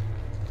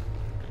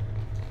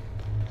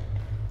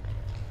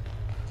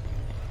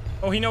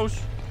 Oh, he knows.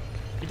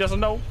 He doesn't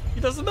know.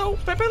 He doesn't know.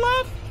 Pepe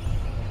laugh.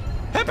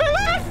 Pepe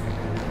laugh.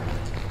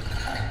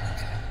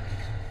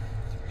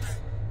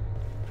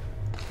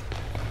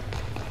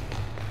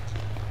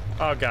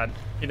 Oh God.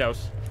 He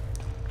knows.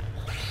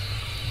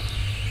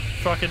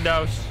 Fucking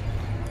knows.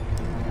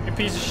 You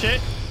piece of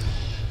shit.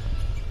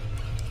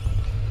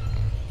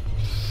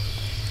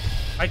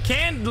 I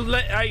can't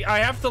let... I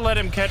have to let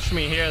him catch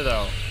me here,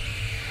 though.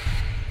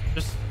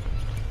 Just...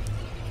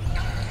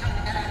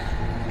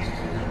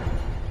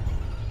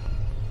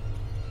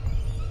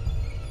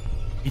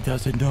 He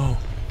doesn't know.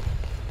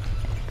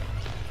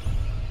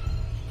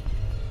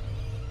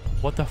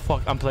 What the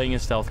fuck? I'm playing a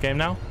stealth game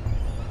now?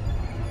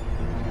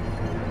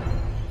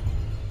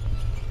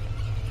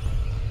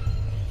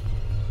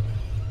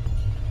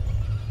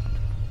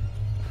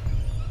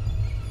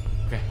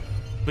 Okay.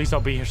 Please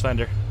don't be here,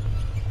 Slender.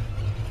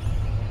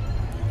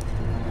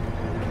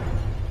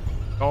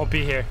 Don't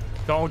be here.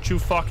 Don't you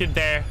fucking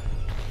dare.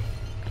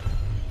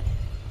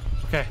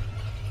 Okay.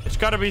 It's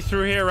gotta be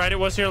through here, right? It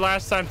was here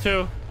last time,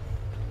 too.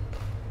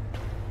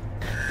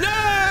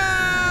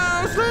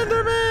 No!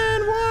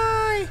 Slenderman,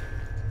 why?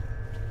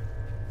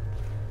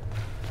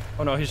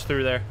 Oh no, he's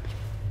through there.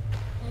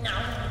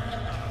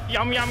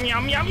 Yum, yum,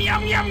 yum, yum,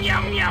 yum, yum,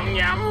 yum, yum,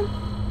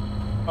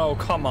 yum. Oh,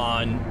 come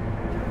on.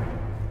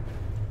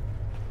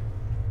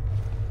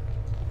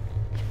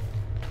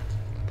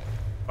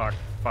 Fuck,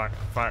 fuck,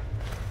 fuck.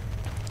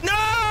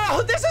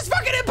 No! This is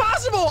fucking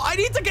impossible! I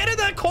need to get in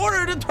that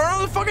corner to turn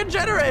on the fucking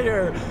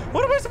generator!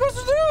 What am I supposed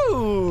to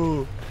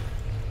do?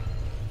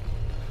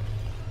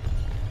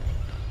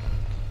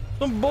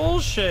 Some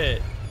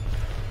bullshit.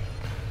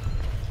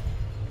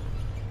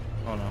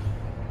 Oh no.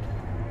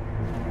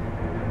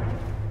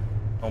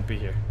 Don't be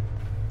here.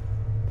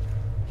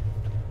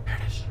 There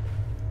it is.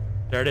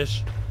 There it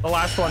is. The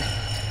last one.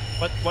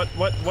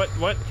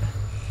 What?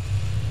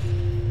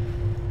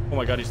 Oh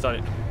my god, he's done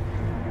it.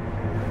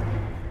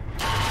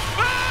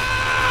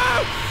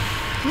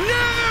 No!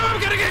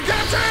 I'm gonna get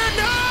captured!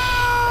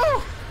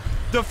 No!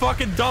 The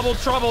fucking double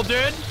trouble,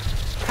 dude.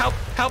 Help,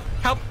 help,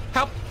 help,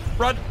 help.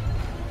 Run.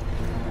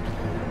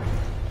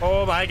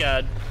 Oh my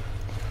god.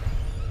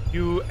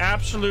 You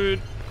absolute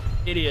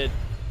idiot.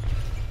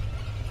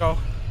 Go.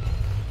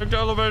 Take the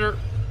elevator.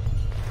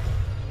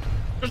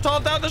 Just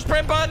hold down the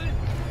sprint button.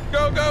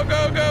 Go, go,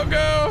 go, go,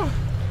 go.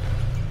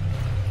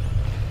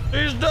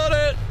 He's done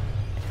it.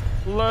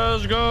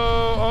 Let's go.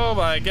 Oh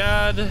my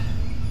god.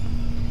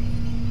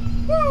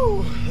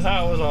 Woo!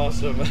 That was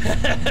awesome.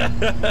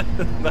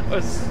 That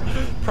was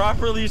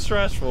properly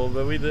stressful,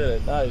 but we did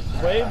it. Nice.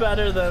 Way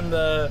better than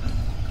the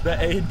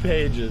 8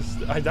 pages.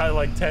 I died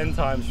like 10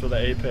 times for the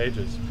 8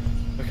 pages.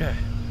 Okay.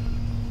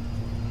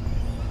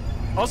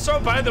 Also,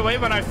 by the way,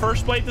 when I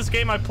first played this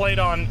game, I played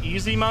on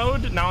easy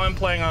mode. Now I'm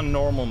playing on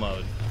normal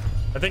mode.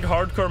 I think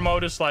hardcore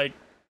mode is like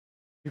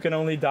you can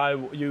only die.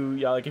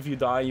 Like if you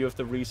die, you have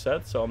to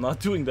reset. So I'm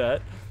not doing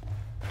that.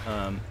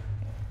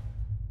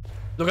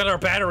 Look at our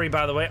battery,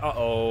 by the way.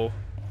 Uh-oh.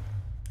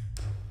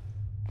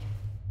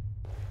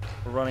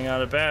 We're running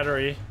out of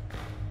battery.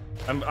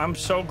 I'm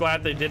so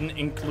glad they didn't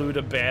include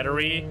a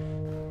battery.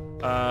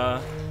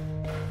 A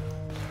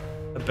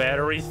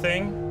battery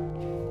thing.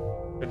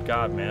 Good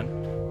God, man.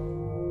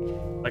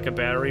 Like a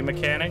battery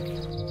mechanic.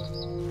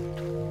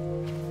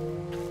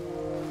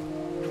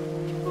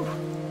 Whew.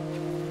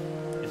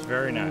 It's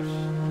very nice.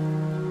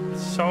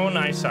 It's so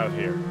nice out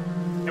here.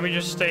 Can we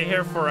just stay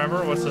here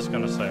forever? What's this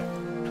gonna say?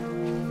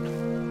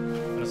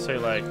 Say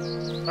like,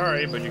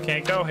 sorry, but you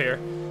can't go here.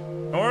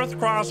 North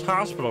Cross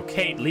Hospital.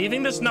 Kate,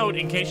 leaving this note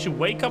in case you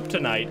wake up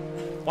tonight.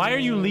 Why are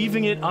you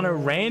leaving it on a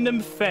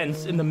random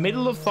fence in the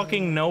middle of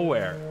fucking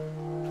nowhere?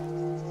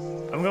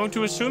 I'm going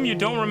to assume you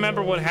don't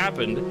remember what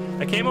happened.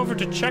 I came over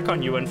to check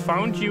on you and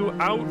found you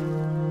out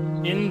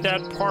in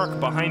that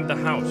park behind the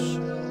house.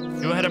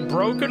 You had a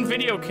broken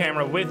video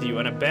camera with you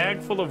and a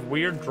bag full of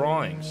weird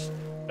drawings.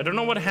 I don't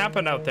know what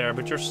happened out there,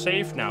 but you're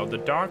safe now. The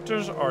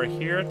doctors are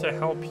here to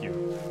help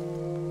you.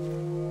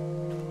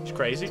 It's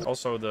crazy.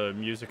 Also, the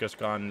music has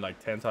gone like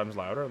 10 times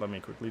louder. Let me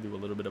quickly do a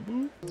little bit of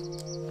boo.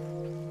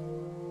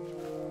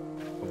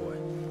 Oh boy.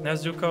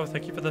 Nezuko,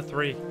 thank you for the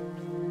 3.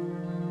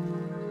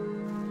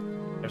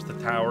 There's the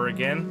tower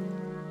again.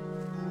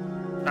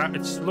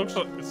 It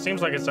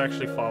seems like it's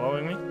actually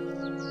following me.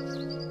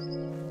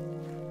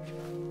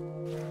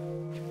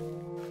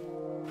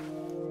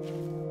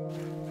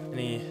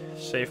 Any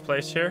safe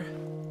place here?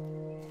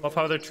 Love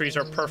how the trees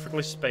are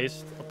perfectly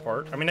spaced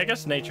apart. I mean, I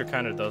guess nature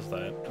kind of does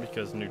that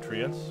because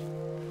nutrients.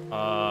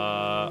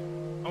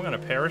 I'm gonna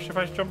perish if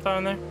I jump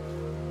down there.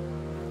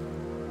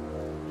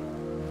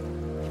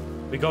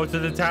 We go to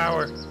the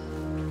tower.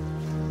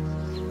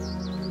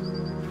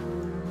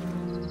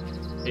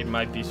 It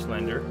might be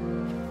Slender.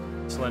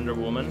 Slender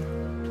woman.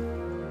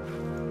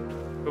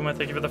 Kuma,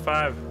 thank you for the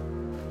 5.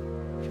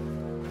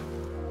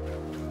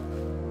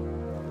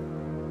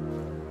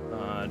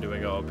 Do we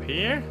go up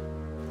here?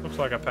 Looks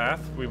like a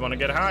path. We want to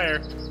get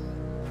higher.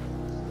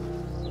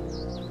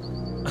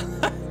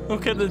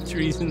 Look at the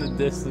trees in the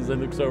distance. They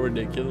look so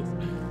ridiculous.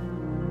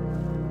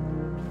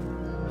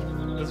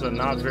 This is a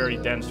not very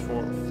dense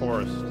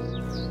forest.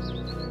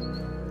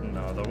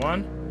 Another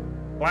one.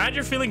 Glad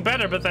you're feeling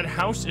better, but that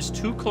house is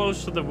too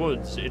close to the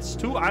woods. It's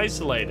too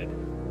isolated.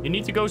 You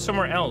need to go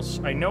somewhere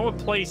else. I know a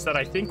place that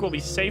I think will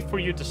be safe for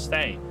you to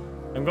stay.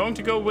 I'm going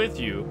to go with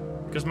you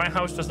because my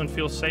house doesn't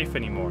feel safe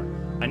anymore.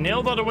 I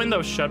nailed all the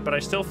windows shut, but I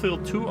still feel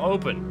too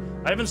open.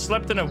 I haven't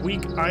slept in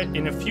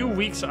a few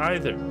weeks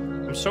either.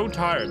 I'm so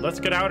tired. Let's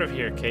get out of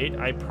here, Kate.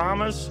 I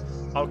promise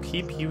I'll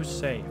keep you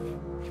safe.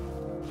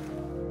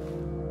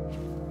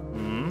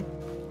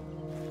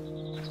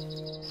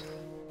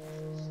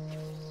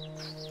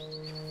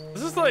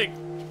 This is like,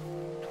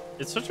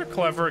 it's such a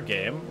clever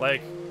game.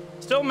 Like,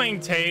 still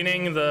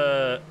maintaining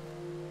the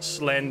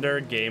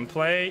Slender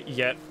gameplay,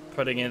 yet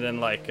putting it in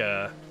like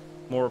a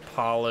more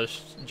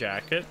polished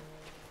jacket.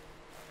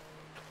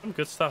 Some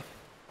good stuff.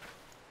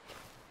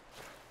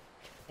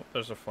 Oh,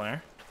 there's a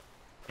flare.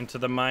 Into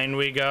the mine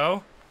we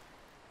go.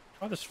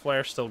 Oh, this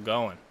flare's still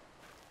going.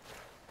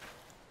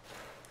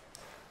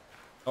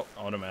 Oh,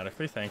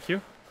 automatically, thank you.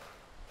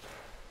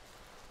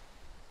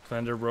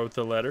 Slender wrote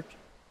the letter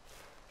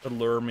to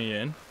lure me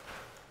in.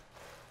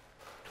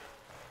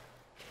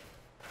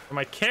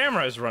 My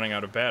camera is running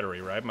out of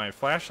battery, right? My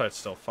flashlight's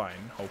still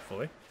fine,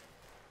 hopefully.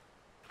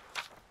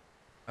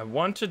 I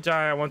want to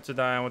die, I want to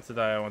die, I want to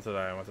die, I want to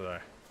die, I want to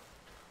die.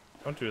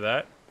 Don't do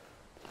that.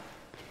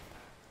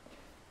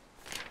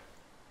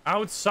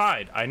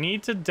 Outside. I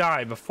need to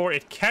die before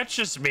it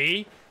catches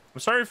me. I'm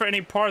sorry for any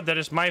part that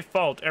is my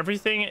fault.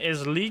 Everything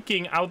is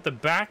leaking out the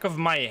back of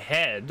my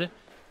head.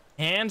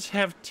 Hands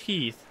have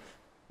teeth.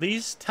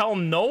 Please tell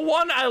no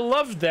one I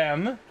love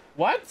them.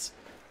 What?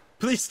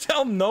 Please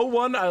tell no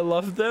one I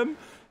love them.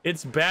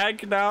 It's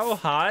back now.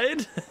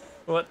 Hide.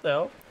 What the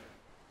hell?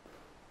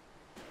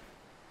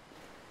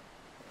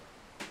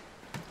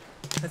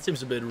 That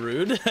seems a bit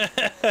rude.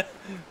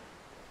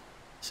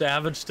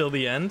 Savage till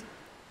the end.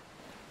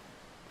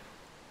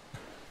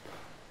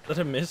 Is that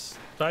a miss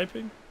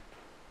typing?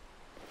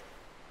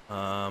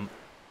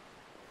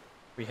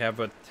 We have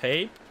a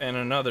tape and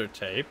another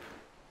tape.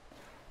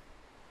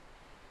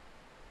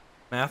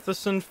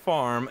 Matheson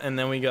Farm, and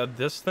then we got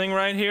this thing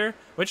right here.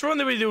 Which one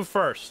did we do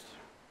first?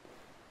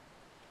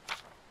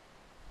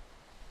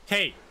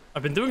 Hey,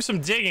 I've been doing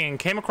some digging and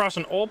came across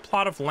an old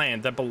plot of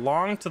land that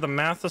belonged to the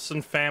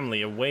Matheson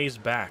family a ways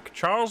back.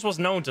 Charles was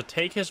known to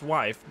take his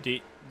wife,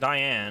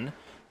 Diane,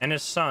 and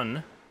his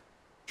son,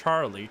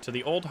 Charlie, to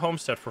the old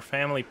homestead for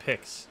family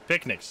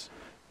picnics.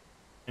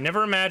 I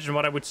never imagined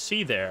what I would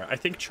see there. I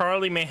think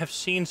Charlie may have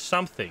seen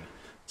something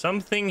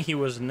he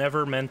was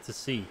never meant to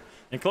see.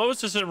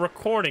 Enclosed is a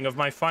recording of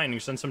my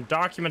findings and some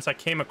documents I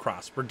came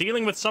across. We're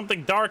dealing with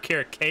something dark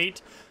here,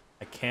 Kate.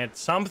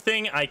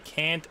 Something I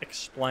can't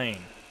explain.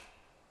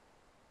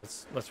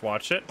 Let's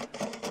watch it.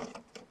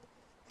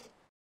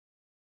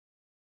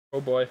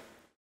 Oh boy.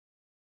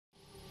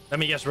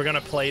 Let me guess, we're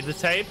gonna play the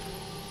tape?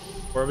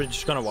 Or are we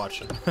just gonna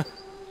watch it?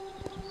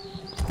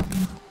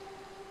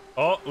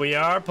 Oh, we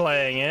are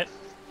playing it.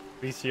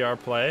 VCR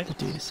play. The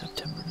date is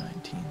September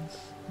 19th.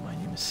 My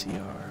name is CR.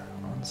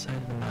 On site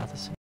of the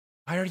Matheson.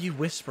 Why are you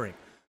whispering?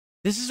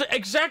 This is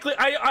exactly...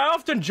 I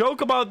often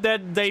joke about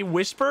that they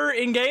whisper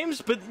in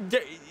games, but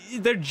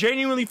they're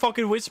genuinely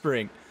fucking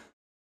whispering.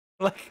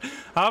 Like,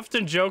 I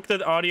often joke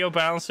that audio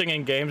balancing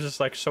in games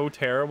is, like, so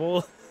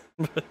terrible.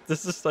 But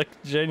this is, like,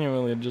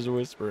 genuinely just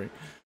whispering.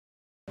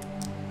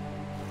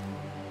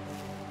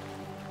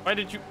 Why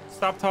did you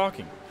stop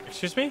talking?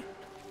 Excuse me?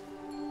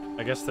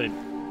 I guess they're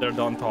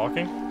done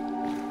talking.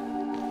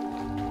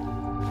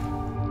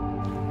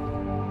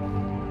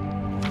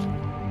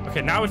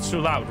 Okay, now it's too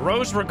loud.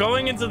 Rose, we're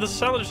going into the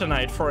cellar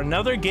tonight for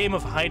another game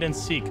of hide and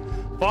seek.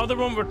 Father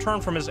won't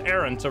return from his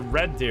errand to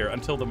Red Deer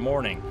until the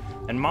morning.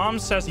 And Mom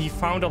says he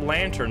found a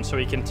lantern so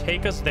he can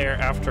take us there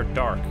after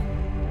dark.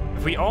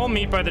 If we all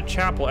meet by the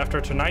chapel after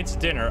tonight's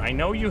dinner, I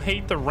know you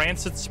hate the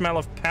rancid smell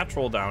of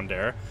petrol down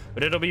there,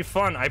 but it'll be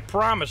fun, I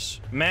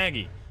promise.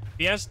 Maggie.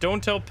 Yes,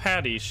 don't tell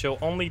Patty. She'll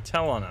only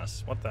tell on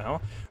us. What the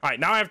hell? All right,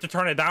 now I have to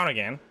turn it down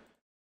again.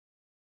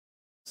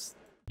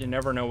 You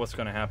never know what's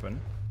going to happen.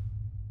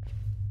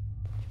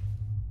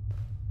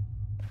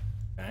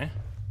 Okay.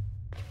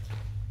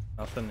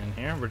 Nothing in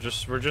here. We're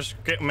just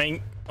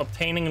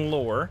obtaining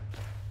lore.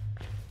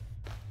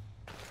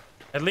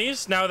 At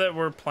least now that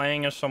we're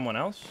playing as someone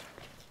else,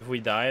 if we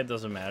die, it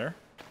doesn't matter,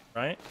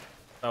 right?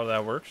 That's how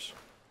that works.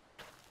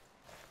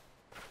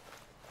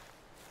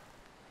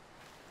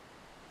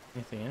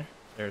 Anything in here?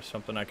 There's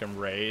something I can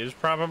raise,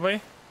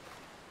 probably.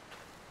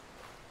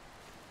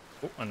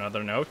 Oh,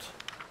 another note.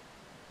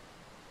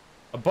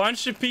 A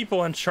bunch of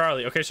people and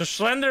Charlie. Okay, so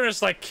Slender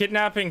is like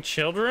kidnapping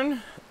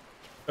children.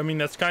 I mean,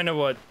 that's kind of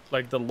what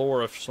like the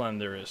lore of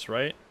Slender is,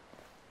 right?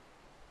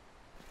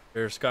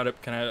 There's gotta...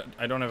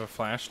 I don't have a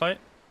flashlight.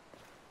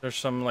 There's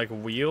some like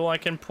wheel I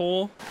can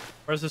pull.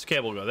 Where's this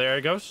cable go? There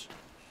it goes.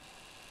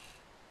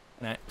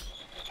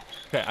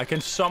 Okay, I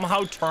can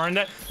somehow turn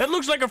that. That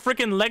looks like a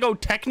freaking Lego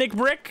Technic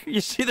brick.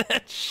 You see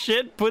that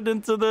shit put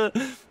into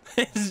the...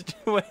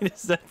 Wait,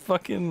 is that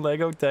fucking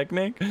Lego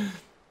Technic?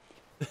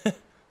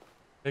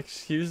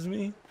 Excuse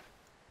me?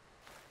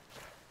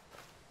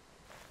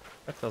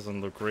 That doesn't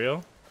look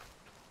real.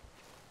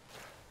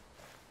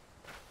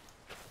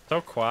 So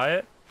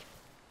quiet.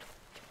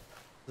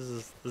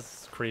 This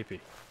is creepy.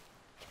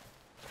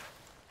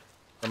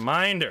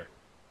 Reminder.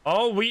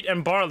 All wheat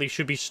and barley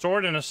should be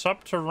stored in a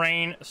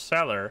subterranean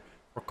cellar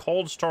For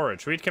cold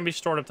storage, wheat can be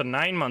stored up to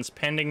 9 months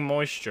pending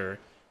moisture.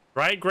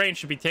 Dried grain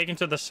should be taken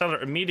to the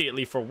cellar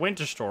immediately for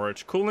winter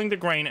storage. Cooling the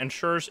grain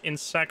ensures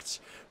insects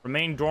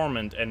remain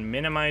dormant and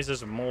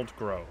minimizes mold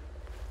growth.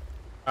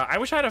 I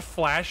wish I had a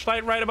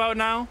flashlight right about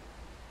now. Am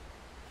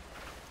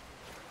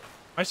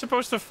I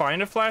supposed to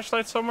find a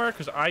flashlight somewhere?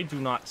 Because I do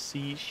not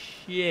see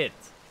shit.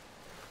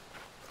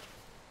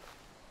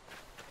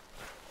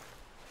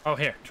 Oh,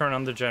 here. Turn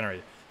on the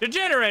generator. The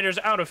generator's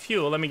out of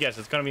fuel. Let me guess.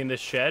 It's going to be in this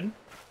shed.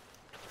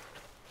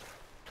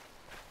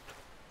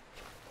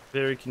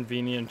 Very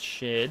convenient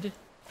shed.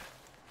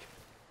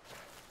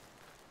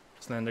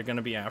 So then they're going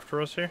to be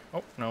after us here.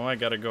 Oh, no. I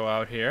got to go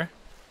out here.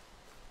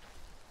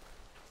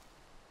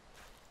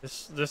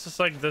 This is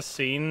like the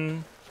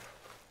scene,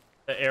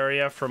 the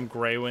area from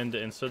Greywind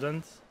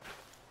Incident.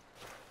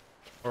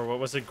 Or what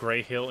was it?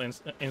 Grey Hill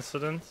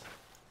Incident?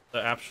 The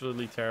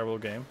absolutely terrible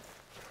game.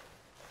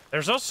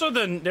 There's also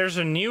there's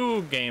a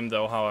new game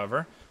though,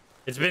 however.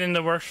 It's been in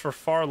the works for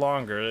far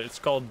longer. It's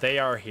called They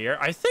Are Here.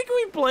 I think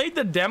we played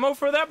the demo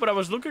for that, but I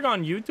was looking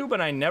on YouTube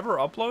and I never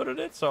uploaded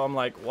it. So I'm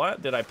like,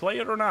 what? Did I play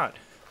it or not?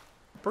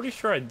 I'm pretty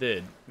sure I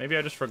did. Maybe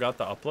I just forgot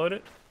to upload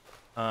it.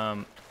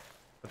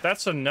 But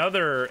that's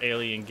another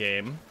alien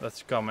game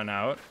that's coming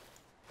out.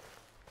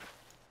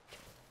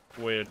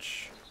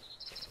 Which,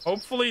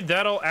 hopefully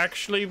that'll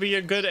actually be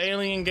a good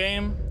alien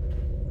game.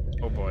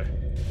 Oh boy.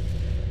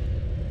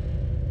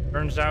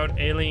 Turns out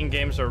alien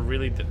games are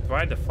really... Do I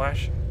have to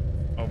flash?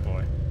 Oh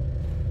boy.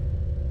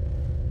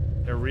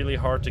 They're really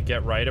hard to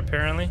get right,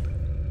 apparently.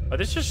 Oh,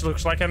 this just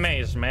looks like a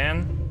maze,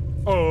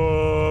 man.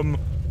 No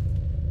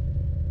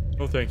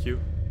thank you.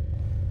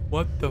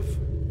 What the f...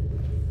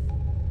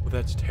 Oh,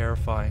 that's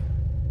terrifying.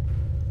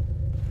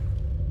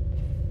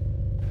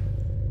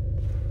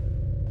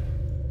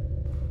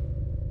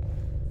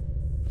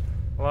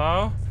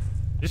 Hello?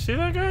 You see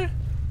that guy?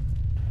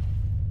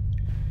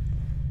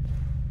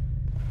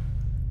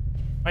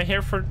 Am I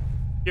here for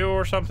you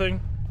or something?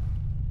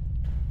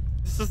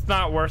 This is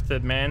not worth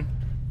it, man.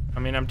 I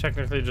mean, I'm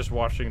technically just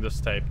watching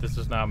this tape. This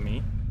is not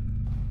me.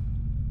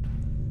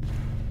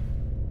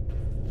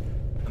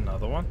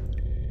 Another one.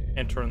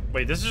 Enter.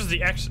 Wait, this is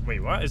the exit.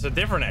 Wait, what? It's a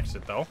different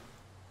exit, though.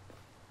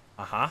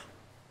 Uh-huh.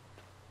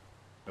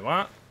 Wait,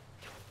 what?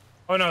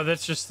 Oh, no,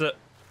 that's just the...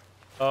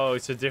 Oh,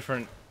 it's a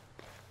different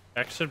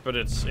exit, but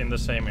it's in the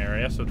same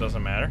area, so it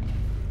doesn't matter.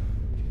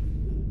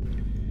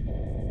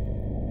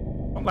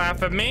 Don't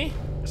laugh at me.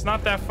 It's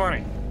not that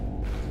funny.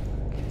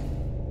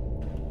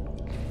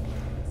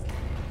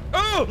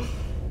 Oh!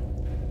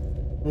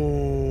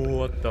 Whoa,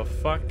 what the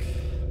fuck?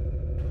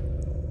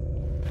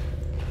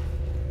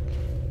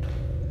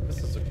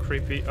 This is a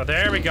creepy... Oh,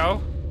 there we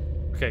go.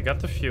 Okay, got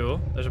the fuel.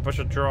 There's a bunch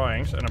of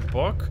drawings and a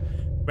book.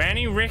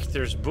 Granny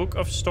Richter's Book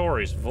of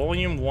Stories,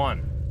 Volume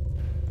 1.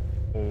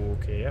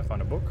 Okay, I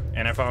found a book.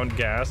 And I found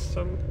gas,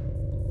 so...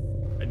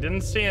 I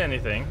didn't see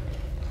anything.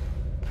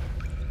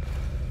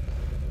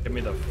 Get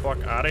me the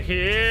fuck out of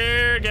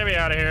here. Get me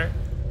out of here.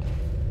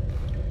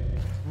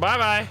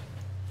 Bye-bye.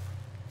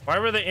 Why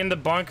were they in the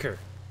bunker?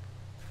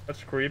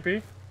 That's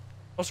creepy.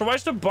 Also, why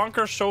is the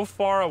bunker so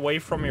far away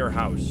from your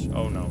house?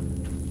 Oh, no.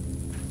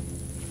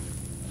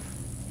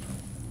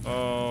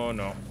 Oh,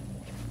 no.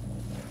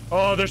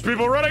 Oh, there's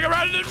people running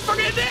around in the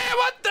fucking there.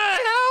 What the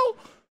hell?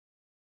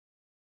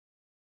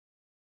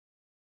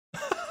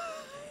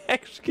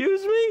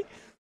 Excuse me?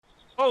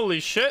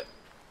 Holy shit.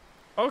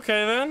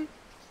 Okay, then.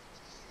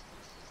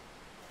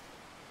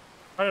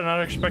 I did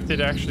not expect it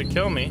to actually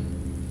kill me.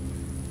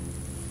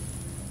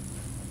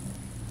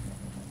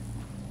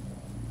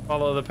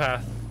 Follow the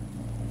path.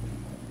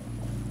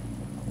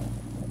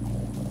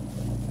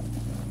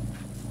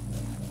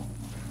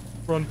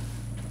 Run.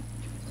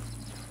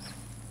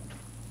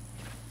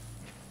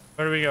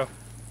 Where do we go?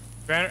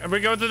 We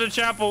go to the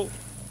chapel.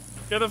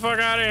 Get the fuck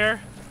out of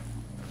here.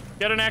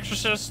 Get an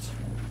exorcist.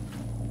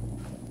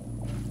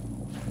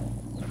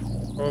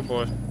 Oh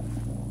boy.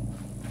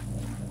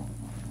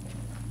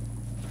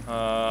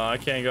 I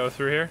can't go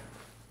through here.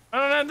 I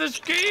don't have this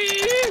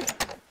key.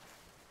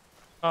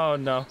 Oh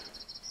no.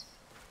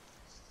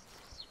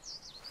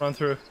 Run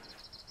through.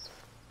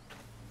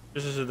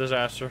 This is a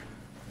disaster.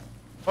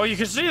 Oh, you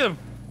can see them.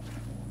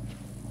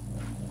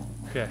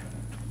 Okay.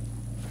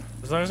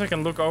 As long as I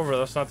can look over,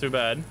 that's not too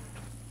bad.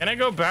 Can I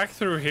go back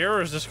through here,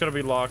 or is this gonna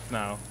be locked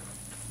now?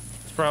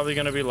 It's probably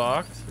gonna be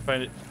locked. If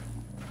I...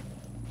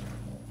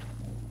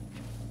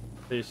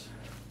 Please.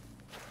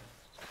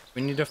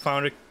 We need to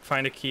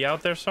find a key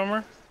out there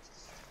somewhere.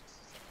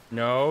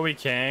 No, we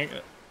can't.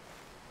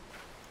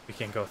 We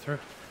can't go through.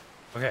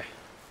 Okay.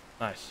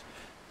 Nice.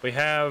 We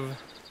have...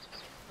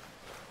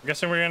 I'm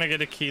guessing we're gonna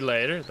get a key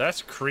later.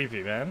 That's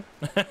creepy, man.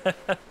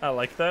 I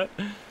like that.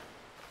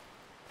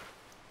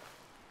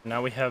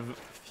 Now we have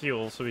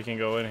fuel, so we can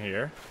go in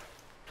here.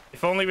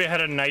 If only we had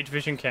a night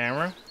vision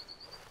camera.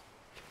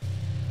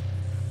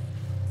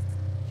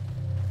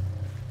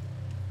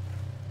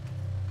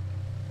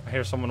 I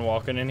hear someone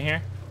walking in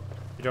here.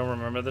 You don't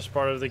remember this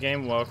part of the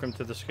game? Welcome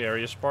to the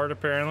scariest part,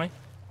 apparently.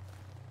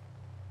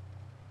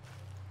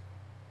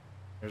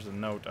 Here's a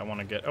note I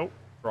want to get. Oh,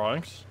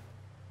 Drawings.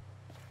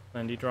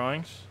 Slendy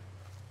drawings.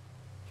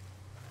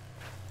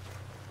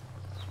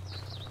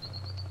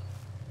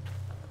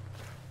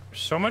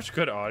 There's so much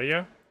good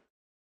audio.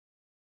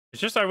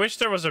 It's just I wish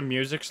there was a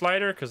music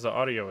slider because the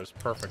audio is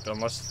perfect.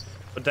 Unless,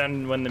 but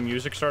then when the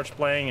music starts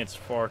playing, it's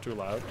far too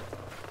loud.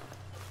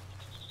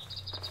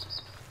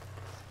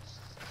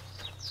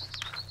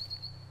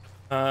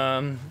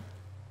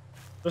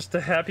 Just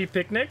a happy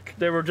picnic.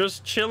 They were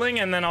just chilling,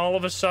 and then all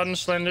of a sudden,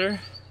 Slender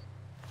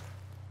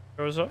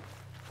shows up.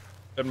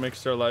 That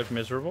makes their life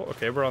miserable.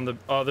 Okay, we're on the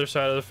other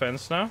side of the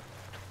fence now.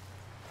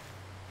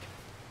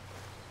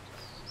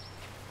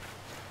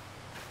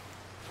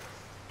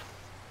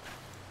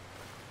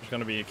 There's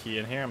gonna be a key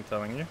in here, I'm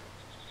telling you.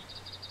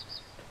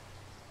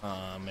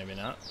 Maybe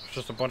not. It's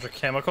just a bunch of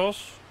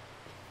chemicals.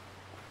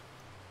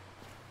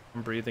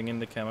 I'm breathing in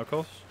the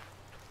chemicals.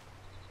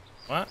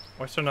 What?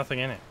 Why is there nothing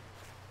in it?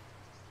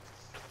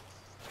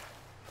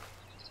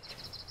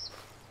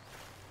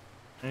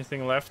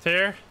 Anything left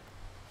here?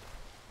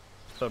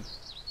 It's a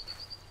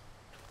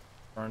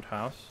burned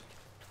house.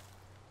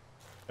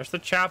 There's the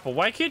chapel.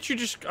 Why can't you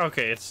just...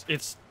 Okay,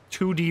 it's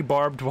 2D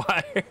barbed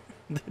wire.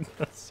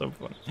 That's so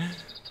funny.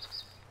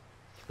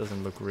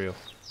 Doesn't look real.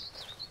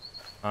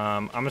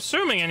 I'm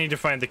assuming I need to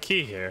find the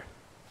key here.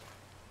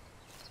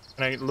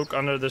 Can I look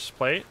under this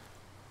plate?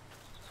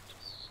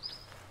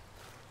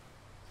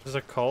 There's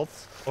a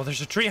cult. Oh,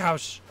 there's a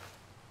treehouse.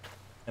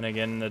 And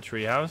again, the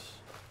treehouse.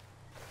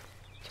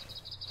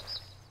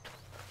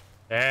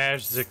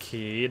 There's the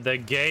key. The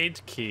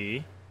gate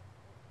key.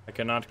 I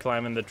cannot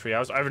climb in the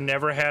treehouse. I've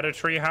never had a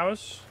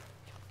treehouse.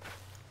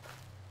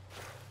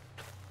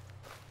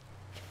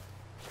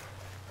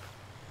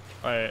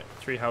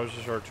 Tree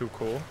houses are too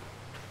cool.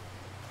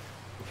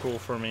 Too cool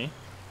for me.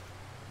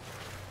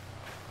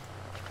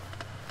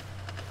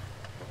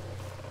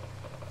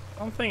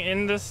 Something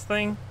in this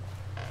thing.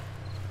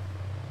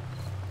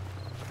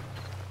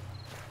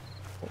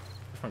 Oh,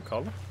 different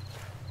color.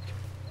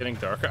 Getting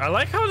darker. I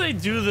like how they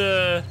do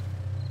the...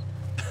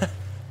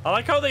 I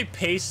like how they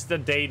pace the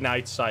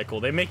day-night cycle.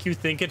 They make you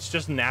think it's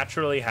just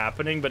naturally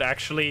happening, but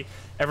actually,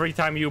 every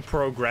time you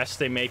progress,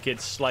 they make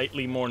it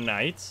slightly more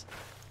night.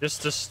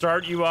 Just to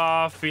start you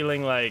off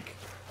feeling like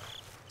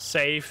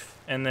safe,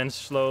 and then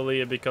slowly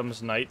it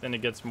becomes night, and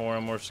it gets more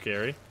and more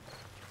scary.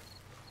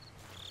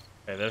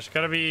 Okay, there's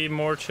gotta be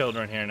more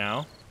children here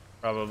now.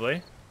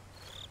 Probably.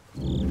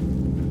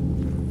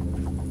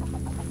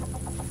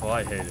 Oh,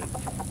 I hate it.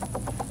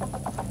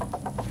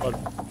 But...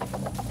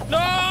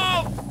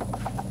 No!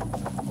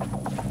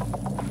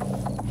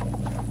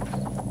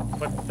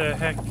 What the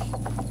heck?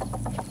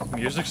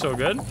 Music's so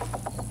good?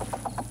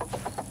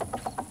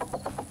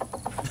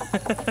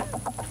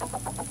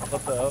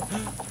 What the hell?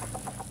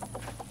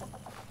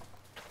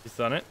 He's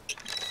done it.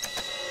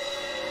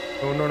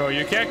 Oh, no, no,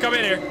 you can't come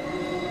in here.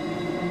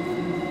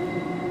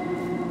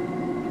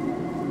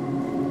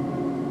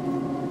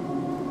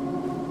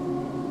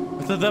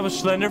 I thought that was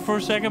Slender for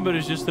a second, but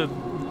it's just a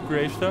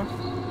gravestone.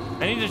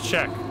 I need to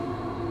check.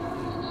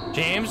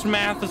 James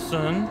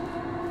Matheson.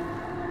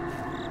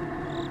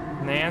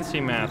 Nancy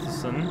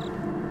Matheson.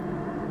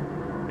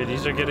 Okay,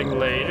 these are getting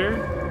later.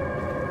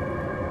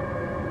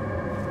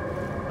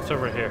 What's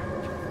over here?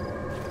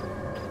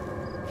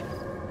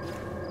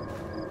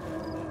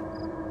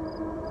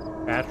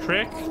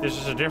 Patrick. This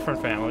is a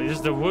different family. This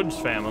is the Woods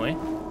family.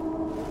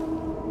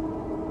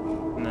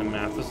 And then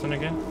Matheson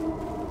again.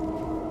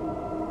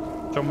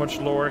 So much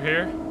lore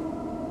here.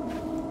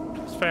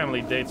 This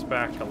family dates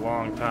back a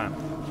long time.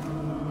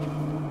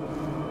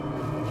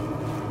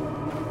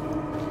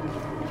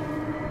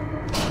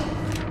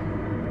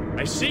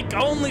 I seek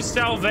only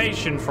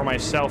salvation for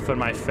myself and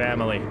my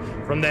family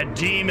from that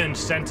demon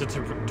sent to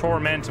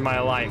torment my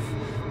life.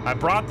 I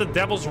brought the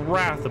devil's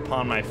wrath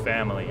upon my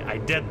family. I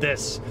did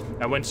this.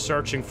 I went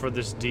searching for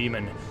this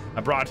demon. I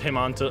brought him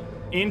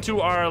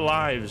into our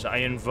lives. I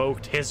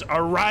invoked his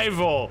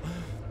arrival.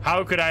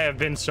 How could I have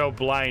been so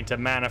blind to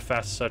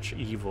manifest such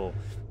evil?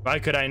 Why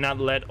could I not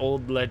let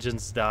old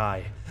legends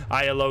die?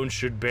 I alone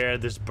should bear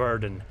this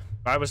burden.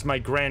 Why must my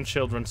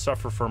grandchildren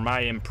suffer for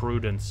my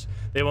imprudence?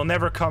 They will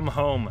never come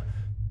home.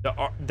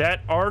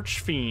 That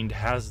archfiend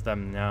has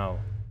them now.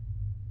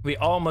 We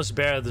all must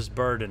bear this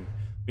burden.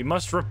 We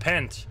must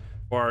repent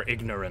for our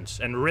ignorance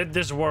and rid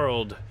this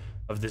world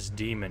of this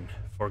demon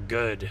for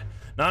good.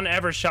 None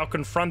ever shall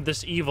confront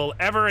this evil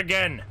ever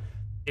again.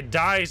 It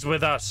dies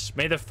with us.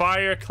 May the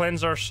fire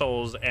cleanse our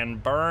souls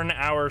and burn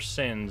our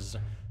sins.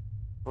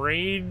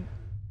 Fried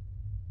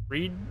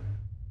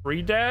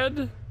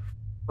Frida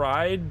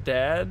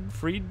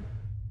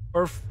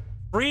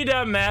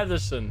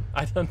Matheson.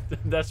 I don't.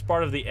 That's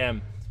part of the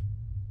M.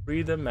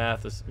 Frida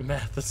Matheson.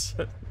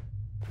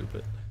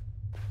 Stupid.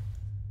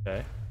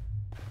 Okay.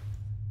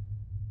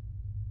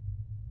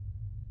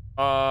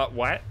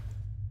 What?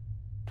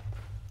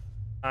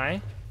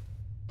 Hi.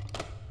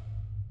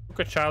 Look,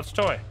 a child's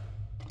toy.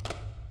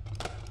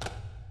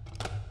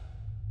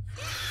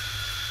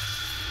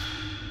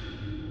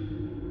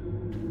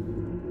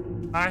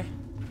 Hi.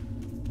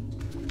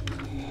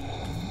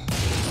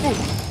 Oh,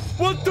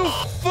 what the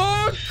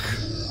fuck?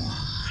 fuck?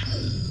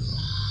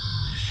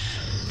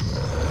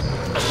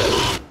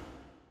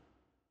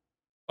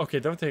 Okay,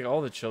 don't take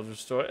all the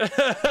children's toys.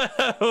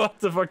 What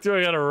the fuck, do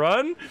I gotta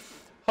run?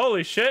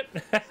 Holy shit.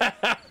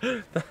 That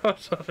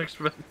was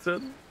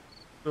unexpected.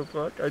 The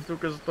fuck? I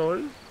took his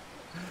toys.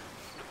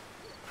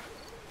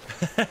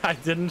 I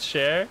didn't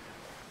share.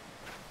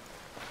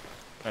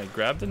 Alright,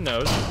 grab the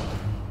nose.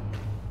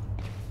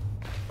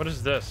 What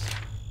is this?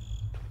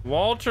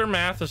 Walter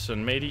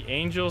Matheson, may the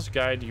angels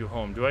guide you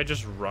home. Do I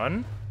just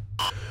run?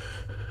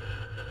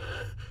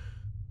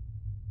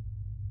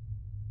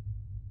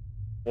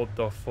 What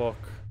the fuck?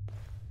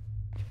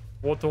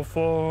 What the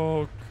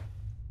fuck?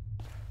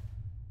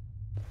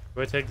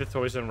 Do I take the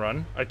toys and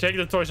run? I take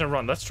the toys and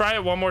run. Let's try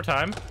it one more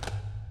time.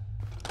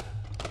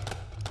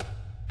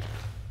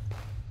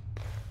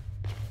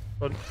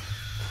 But...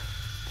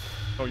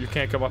 oh, you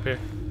can't come up here.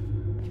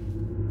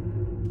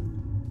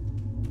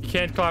 You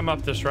can't climb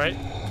up this, right?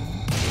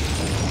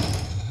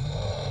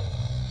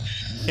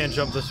 You can't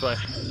jump this way.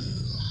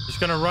 He's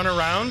gonna run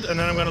around, and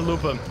then I'm gonna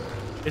loop him.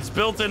 It's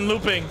built-in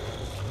looping.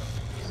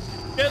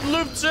 Get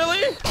looped,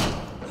 silly!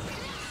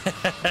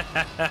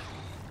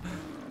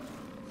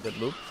 Get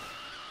looped.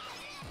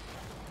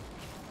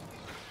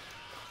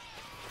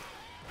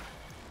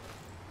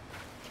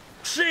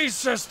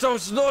 Jesus,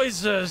 those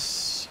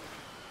noises!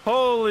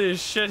 Holy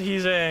shit,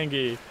 he's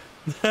angry.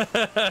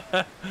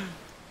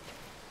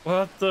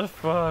 What the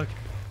fuck?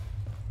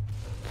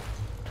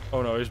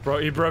 Oh no,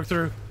 he broke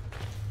through.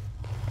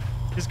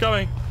 He's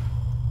coming.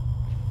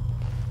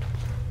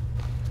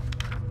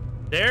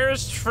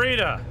 There's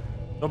Frida.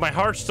 Though my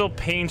heart still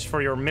pains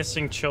for your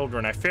missing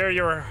children, I fear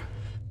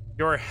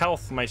your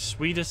health, my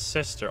sweetest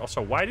sister. Also,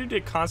 why do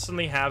they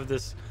constantly have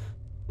this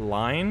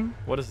line?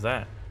 What is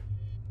that?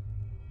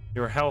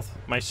 Your health,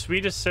 my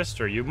sweetest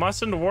sister. You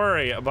mustn't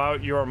worry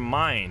about your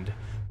mind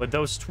with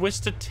those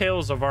twisted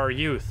tales of our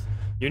youth.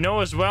 You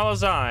know as well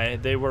as I,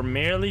 they were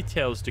merely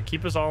tales to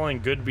keep us all in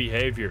good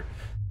behavior.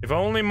 If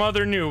only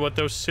Mother knew what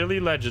those silly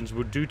legends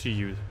would do to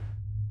you.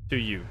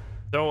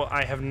 Though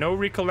I have no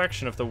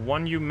recollection of the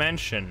one you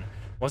mention.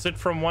 Was it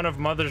from one of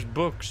Mother's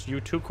books you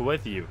took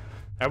with you?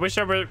 I wish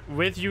I were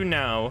with you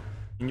now,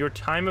 in your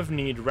time of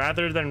need,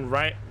 rather than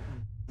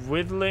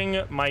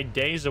whittling my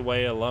days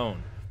away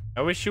alone.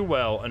 I wish you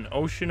well, an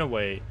ocean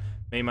away.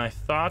 May my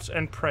thoughts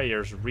and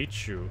prayers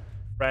reach you,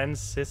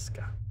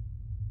 Francisca.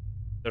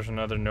 There's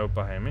another note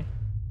behind me.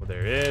 Well,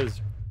 there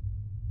is.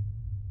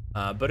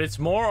 But it's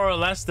more or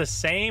less the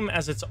same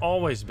as it's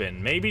always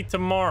been. Maybe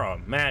tomorrow,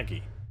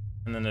 Maggie.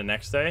 And then the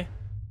next day,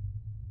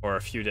 or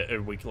a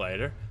week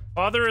later.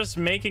 Father is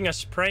making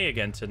us pray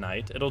again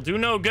tonight. It'll do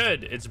no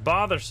good. It's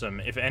bothersome,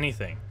 if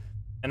anything.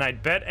 And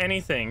I'd bet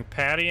anything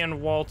Patty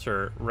and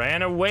Walter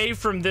ran away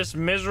from this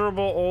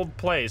miserable old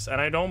place, and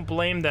I don't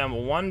blame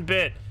them one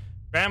bit.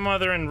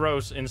 Grandmother and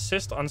Rose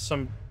insist on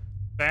some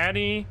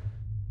fatty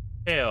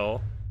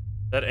tale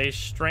that a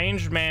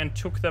strange man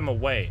took them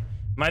away.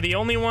 Am I the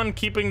only one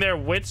keeping their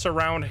wits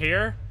around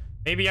here?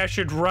 Maybe I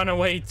should run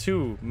away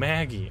too.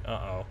 Maggie.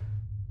 Uh-oh.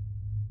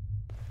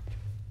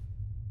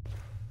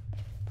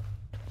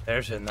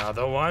 There's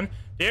another one.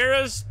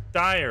 Dearest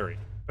diary.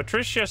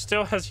 Patricia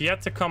still has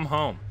yet to come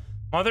home.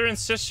 Mother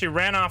insists she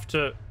ran off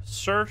to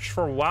search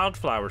for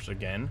wildflowers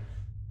again,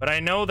 but I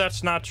know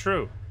that's not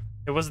true.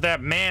 It was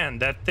that man,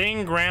 that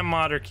thing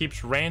Grandmother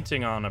keeps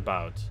ranting on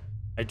about.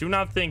 I do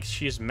not think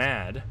she's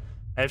mad.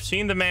 I have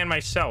seen the man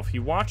myself. He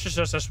watches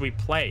us as we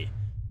play.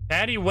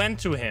 Patty went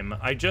to him.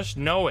 I just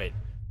know it.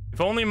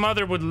 If only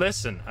Mother would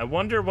listen. I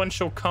wonder when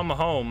she'll come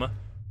home.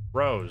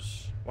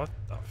 Rose. What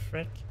the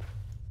frick?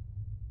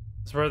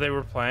 That's where they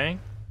were playing?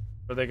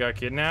 Where they got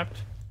kidnapped?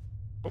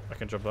 Oh, I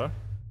can jump on.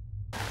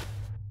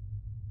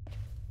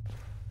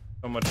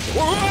 So much.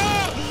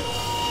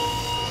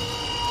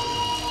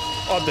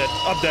 I'm dead.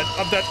 I'm dead.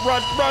 I'm dead.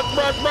 Run, run,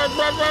 run, run, run,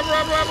 run,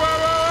 run, run, run.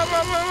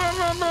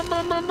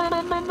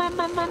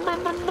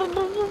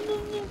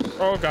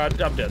 Oh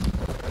god, I'm dead.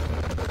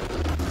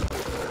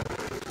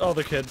 Oh,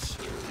 the kids.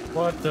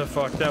 What the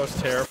fuck? That was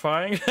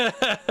terrifying.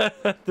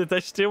 Did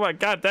they steal my...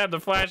 God damn, the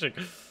flashing.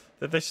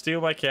 Did they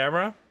steal my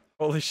camera?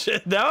 Holy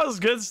shit. That was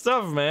good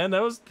stuff, man.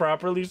 That was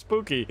properly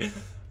spooky.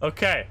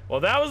 Okay.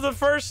 Well, that was the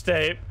first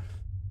tape.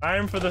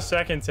 Time for the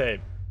second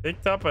tape.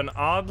 Picked up an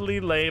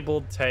oddly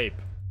labeled tape.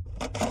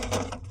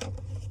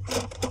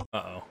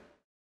 Uh-oh.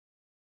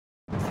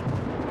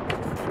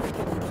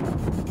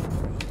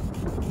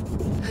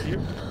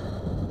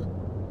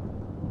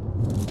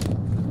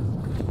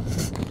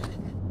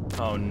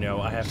 Oh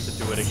no, I have to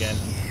do it again.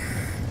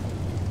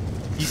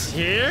 He's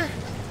here?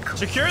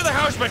 Secure the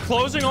house by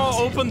closing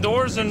all open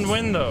doors and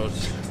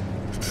windows.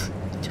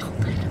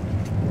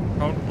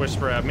 Don't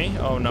whisper at me.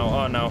 Oh no,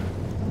 oh no.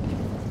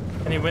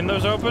 Any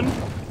windows open?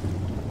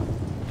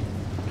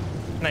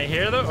 Can I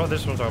hear them? Oh,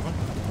 this one's open.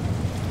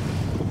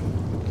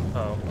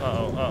 Uh-oh,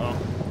 uh-oh, uh-oh.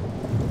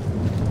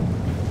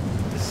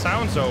 This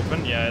sound's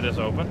open. Yeah, it is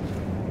open.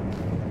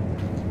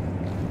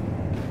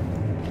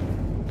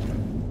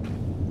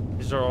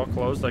 These are all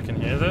closed. I can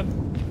hear them.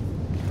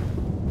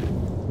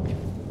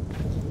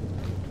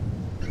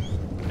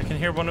 I can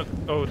hear one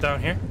of... Oh, down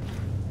here.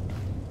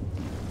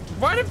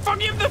 Why the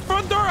fuck you have the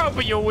front door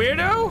open, you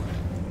weirdo?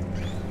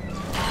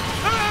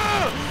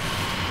 Ah!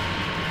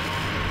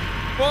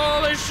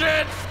 Holy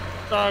shit!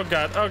 Oh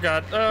god, oh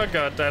god, oh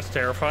god, that's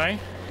terrifying.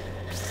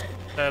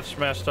 That's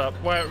messed up.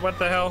 What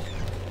the hell?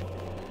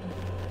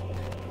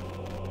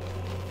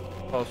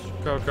 Oh,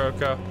 go, go,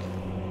 go.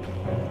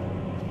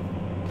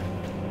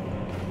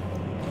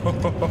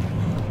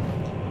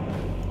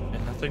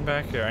 And nothing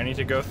back here. I need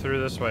to go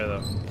through this way,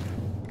 though.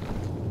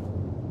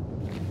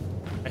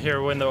 I hear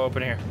a window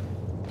open here.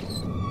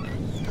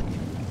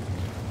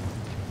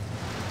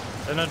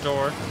 And a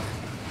door.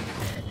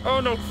 Oh,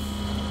 no.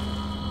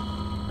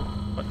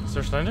 What? Is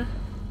there Slender?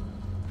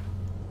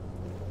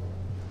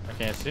 I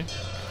can't see.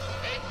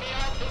 Take me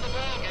out to the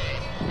ball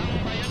game.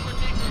 My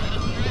undertaker had a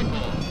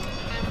strangle.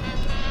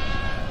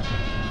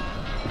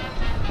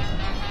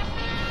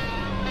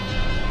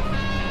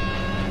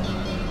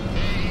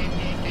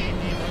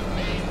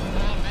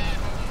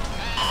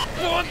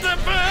 What the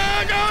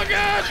fuck? Oh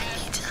god!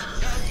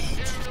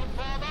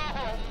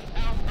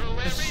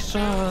 This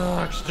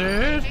sucks,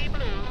 dude.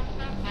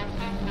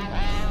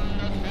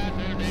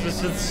 This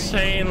is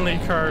insanely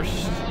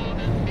cursed.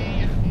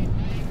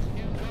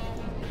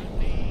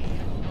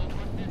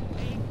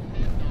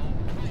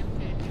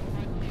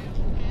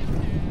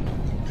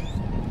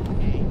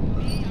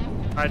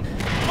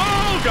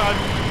 Oh god!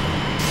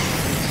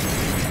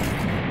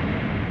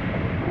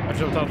 I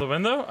jumped out the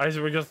window?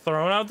 We just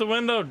thrown out the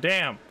window?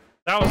 Damn.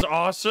 That was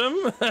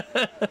awesome.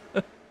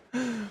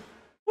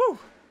 Woo.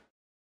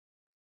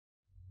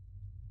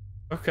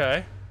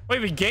 Okay.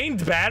 Wait, we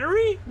gained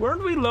battery?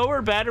 Weren't we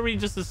lower battery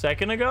just a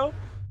second ago?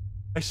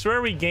 I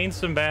swear we gained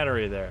some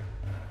battery there.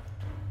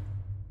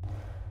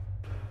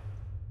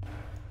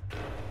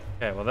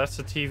 Okay, well that's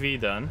the TV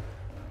done.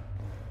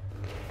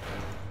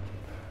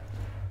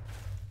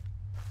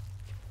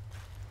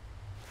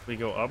 We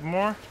go up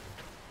more?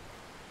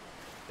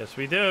 Yes,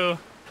 we do.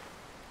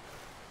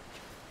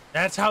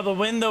 That's how the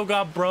window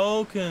got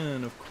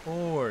broken, of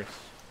course.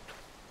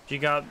 She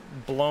got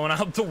blown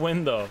out the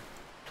window.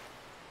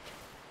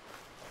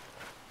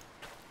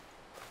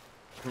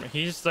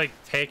 He's like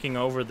taking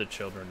over the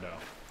children though.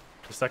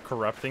 Is that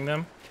corrupting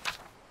them?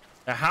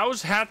 The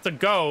house had to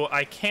go.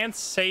 I can't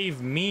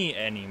save me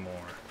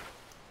anymore.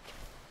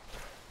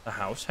 The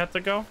house had to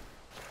go?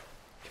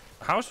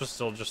 The house was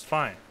still just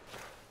fine.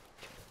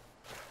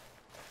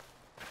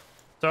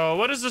 So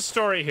what is the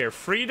story here?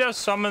 Frida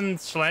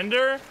summoned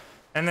Slender?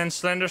 And then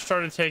Slender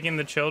started taking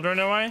the children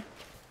away?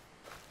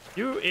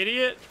 You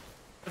idiot.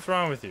 What's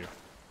wrong with you?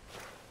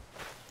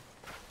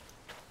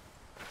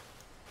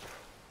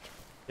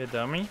 You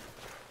dummy.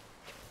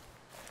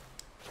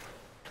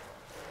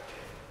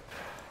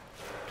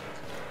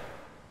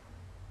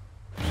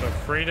 So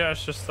Frida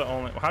is just the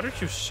only... How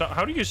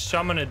do you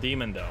summon a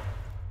demon though?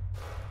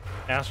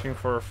 Asking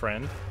for a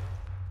friend.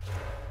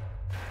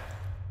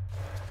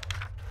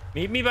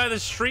 Meet me by the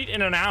street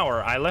in an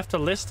hour. I left a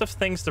list of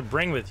things to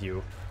bring with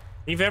you.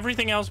 Leave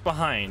everything else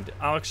behind.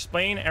 I'll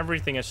explain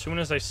everything as soon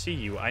as I see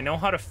you. I know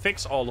how to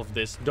fix all of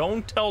this.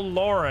 Don't tell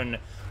Lauren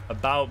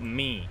about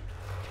me.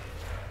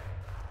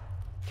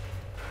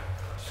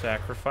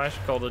 Sacrifice.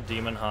 Call the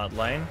demon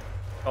hotline.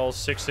 Call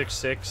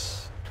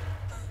 666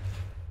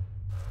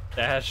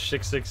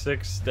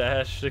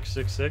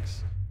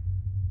 -666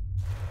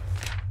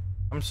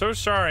 I'm so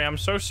sorry. I'm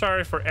so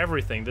sorry for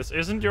everything. This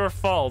isn't your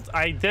fault.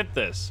 I did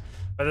this.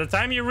 By the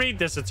time you read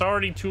this, it's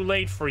already too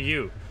late for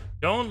you.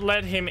 Don't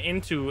let him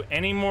into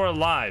any more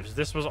lives.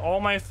 This was all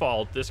my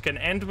fault. This can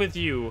end with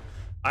you.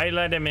 I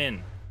let him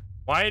in.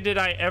 Why did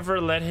I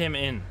ever let him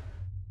in?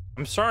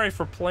 I'm sorry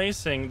for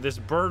placing this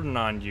burden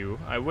on you.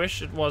 I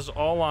wish it was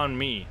all on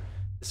me.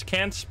 This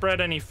can't spread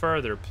any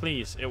further.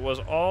 Please, it was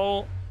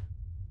all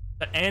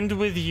to end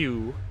with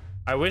you.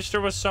 I wish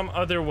there was some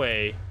other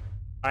way.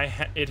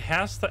 It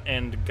has to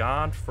end.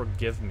 God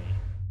forgive me.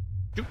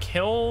 Did you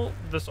kill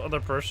this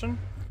other person?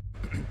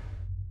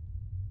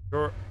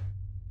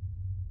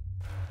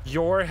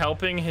 You're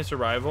helping his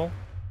arrival.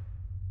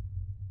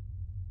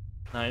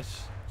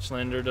 Nice.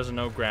 Slender doesn't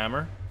know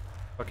grammar.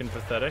 Fucking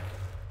pathetic.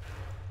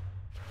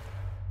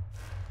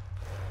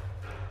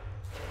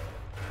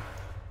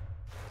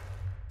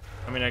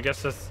 I mean, I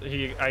guess that's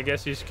I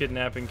guess he's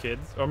kidnapping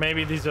kids, or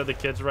maybe these are the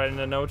kids writing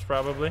the notes.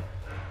 Probably.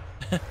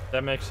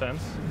 That makes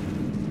sense.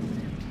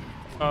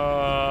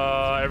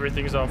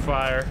 Everything's on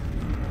fire.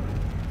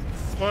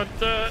 What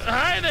the?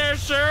 Hi there,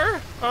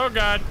 sir. Oh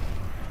god.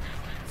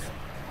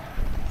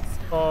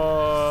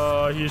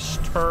 Oh, he's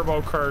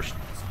turbo cursed.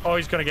 Oh,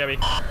 he's gonna get me.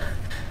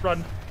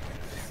 Run.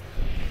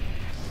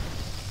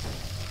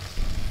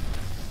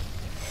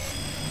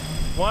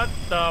 What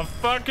the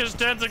fuck is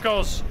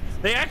tentacles?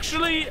 They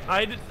actually,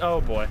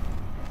 oh boy.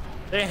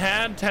 They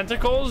had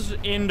tentacles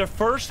in the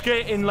first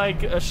game, in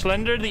like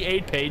Slender the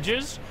 8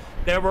 pages.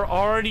 There were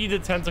already the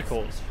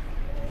tentacles.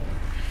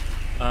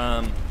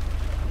 I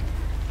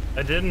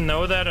didn't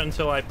know that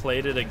until I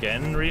played it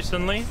again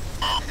recently.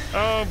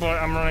 Oh boy,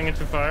 I'm running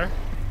into fire.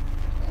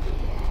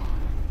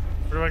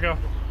 Where do I go?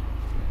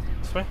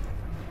 This way?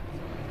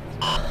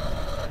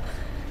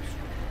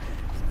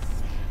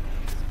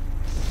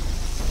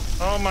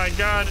 Oh my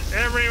god,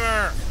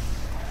 everywhere!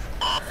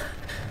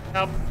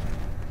 Help.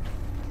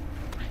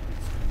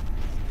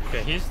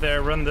 Okay, he's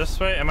there. Run this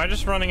way. Am I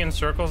just running in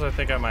circles? I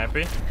think I might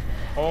be.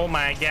 Oh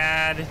my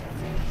god. Am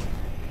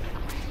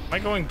I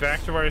going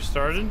back to where I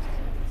started?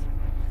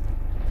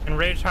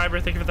 Enraged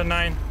Hybrid, thank you for the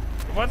 9.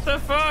 What the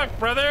fuck,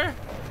 brother?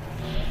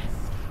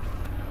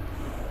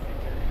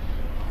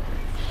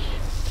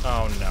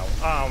 Oh no.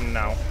 Oh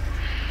no.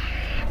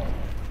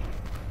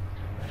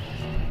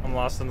 I'm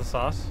lost in the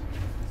sauce.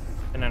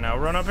 Can I now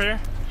run up here?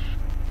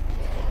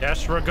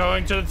 Yes, we're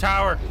going to the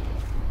tower.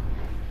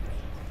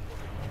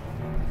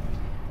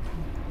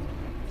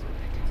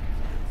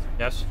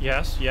 Yes,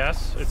 yes,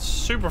 yes. It's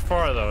super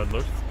far though, it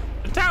looks.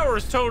 The tower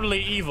is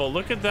totally evil.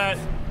 Look at that.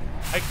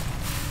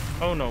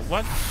 Oh no,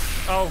 what?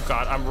 Oh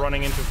god, I'm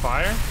running into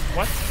fire.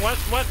 What?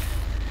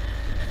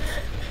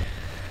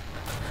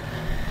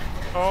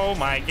 Oh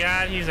my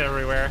god, he's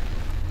everywhere.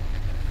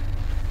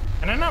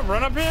 Can I not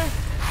run up here?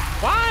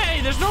 Why?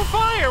 There's no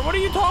fire. What are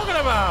you talking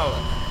about?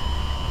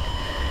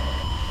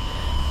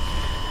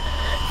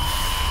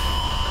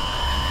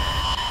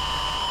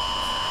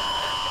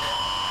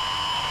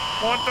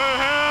 What the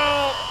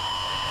hell?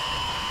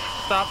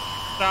 Stop.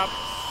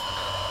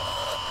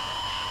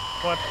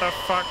 What the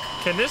fuck?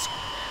 Can this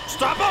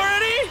stop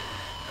already?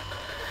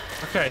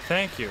 Okay,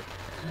 thank you.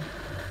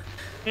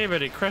 Hey,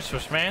 buddy,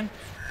 Christmas, man.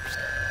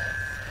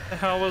 What the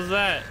hell was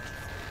that?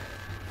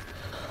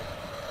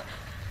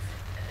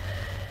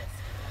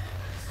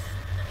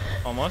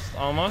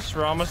 Almost.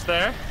 We're almost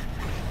there.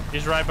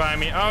 He's right by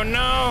me. Oh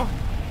no!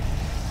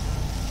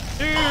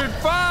 Dude,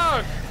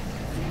 fuck!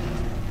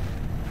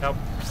 Help.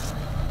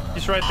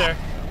 He's right there.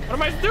 What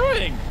am I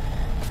doing?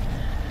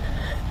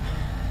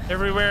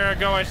 Everywhere I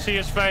go, I see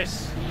his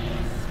face.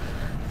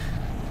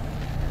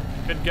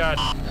 Good God.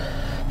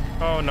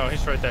 Oh no,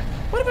 he's right there.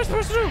 What am I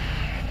supposed to do?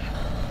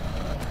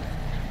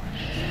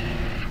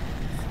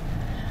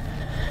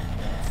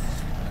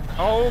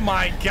 Oh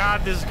my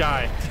God, this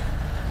guy.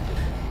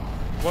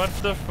 What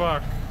the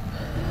fuck?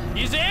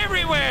 He's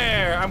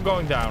everywhere! I'm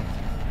going down.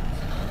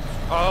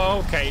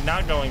 Okay,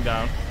 not going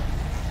down.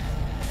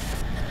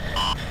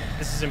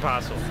 This is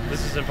impossible.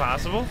 This is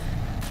impossible.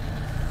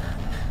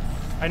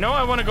 I know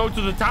I want to go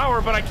to the tower,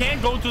 but I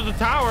can't go to the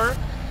tower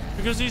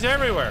because he's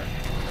everywhere.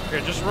 Here,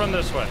 just run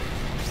this way.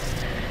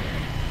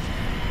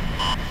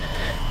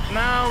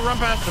 Now run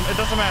past him. It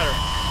doesn't matter.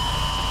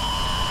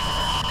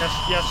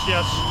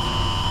 Yes.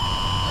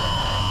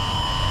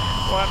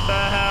 What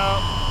the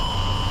hell?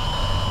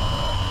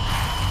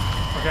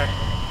 Okay.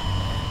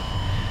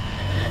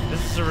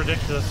 This is a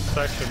ridiculous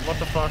section. What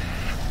the fuck?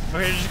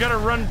 Okay, you just gotta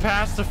run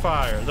past the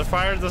fire. The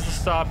fire doesn't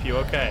stop you.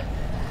 Okay.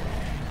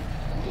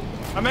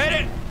 I made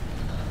it!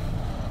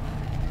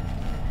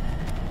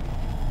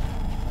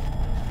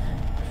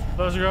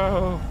 Let's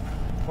go.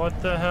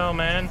 What the hell,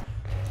 man?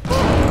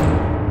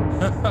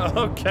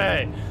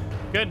 Okay.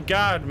 Good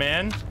God,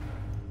 man.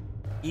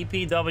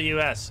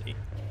 EPWS.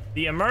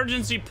 The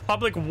Emergency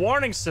Public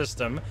Warning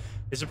System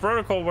is a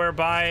protocol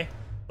whereby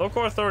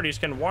local authorities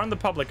can warn the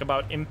public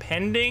about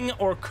impending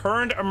or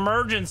current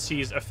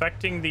emergencies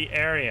affecting the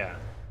area.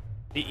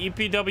 The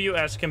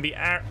EPWS can be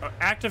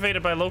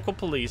activated by local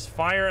police,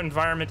 fire,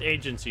 environment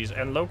agencies,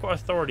 and local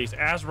authorities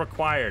as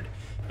required.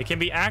 It can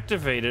be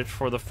activated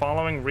for the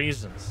following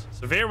reasons: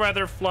 severe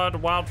weather, flood,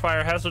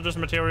 wildfire, hazardous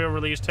material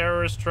release,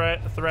 terrorist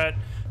threat,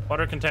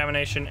 water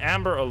contamination,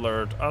 amber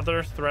alert,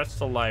 other threats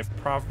to life,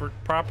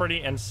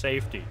 property, and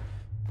safety.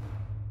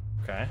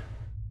 Okay.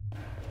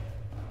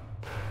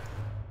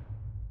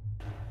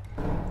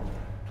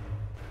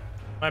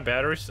 My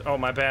battery's... Oh,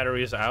 my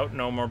battery is out.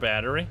 No more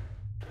battery.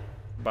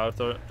 About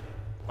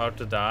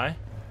to die.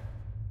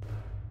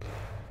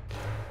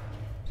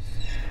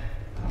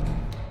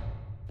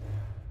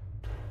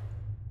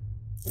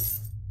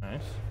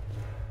 Nice.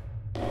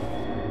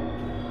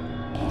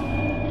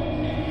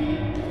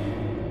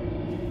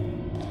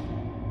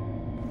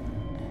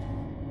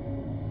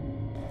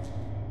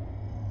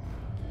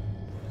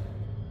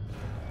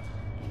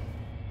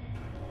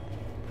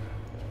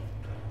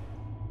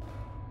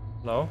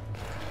 Hello?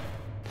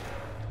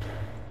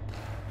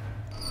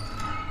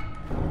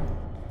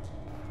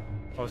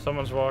 Oh,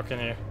 someone's walking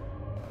here.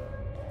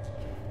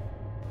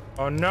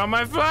 Oh no,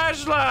 my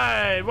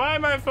flashlight! Why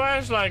did my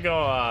flashlight go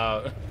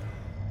out?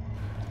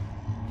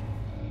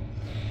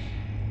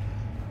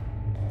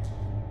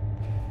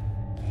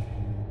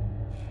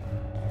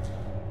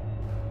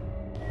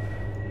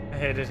 I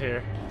hate it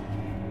here.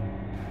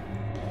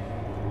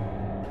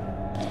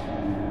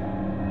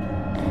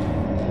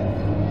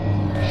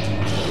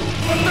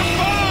 What the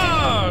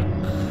fuck?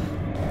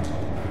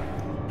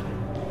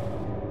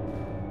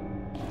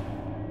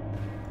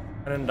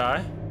 I didn't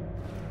die.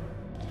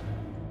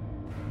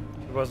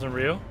 It wasn't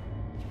real.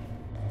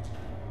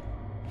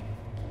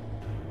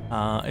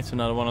 It's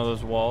another one of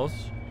those walls.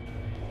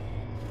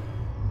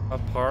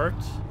 Apart.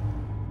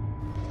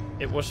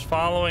 It was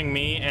following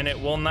me and it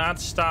will not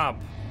stop.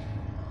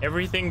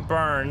 Everything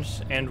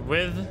burns, and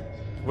with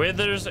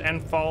withers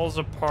and falls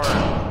apart.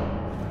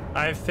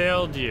 I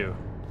failed you.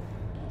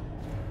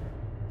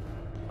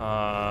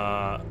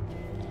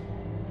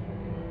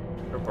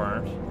 You're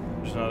burnt.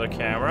 There's another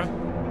camera.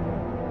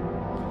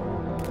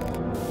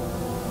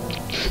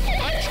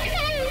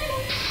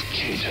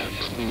 Kate,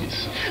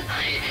 please.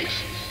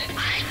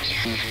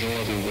 There's no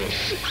other way.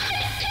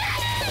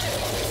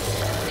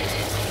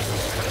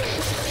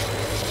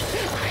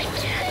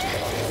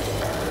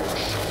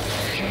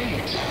 Kate.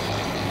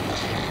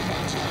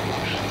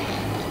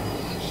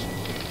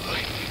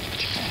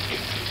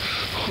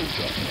 Oh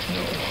God,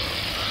 no.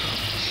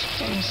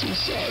 I'm so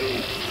sorry.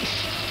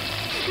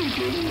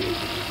 Forgive me.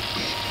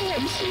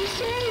 I'm so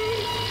sorry.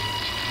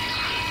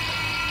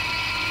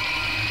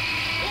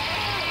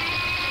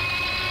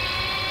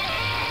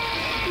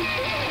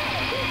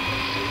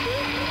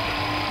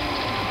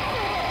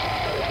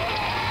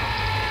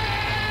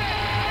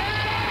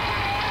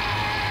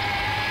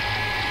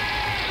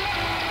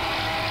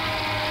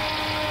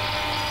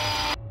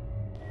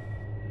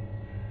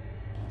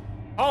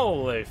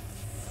 Holy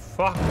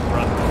fuck,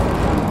 bro.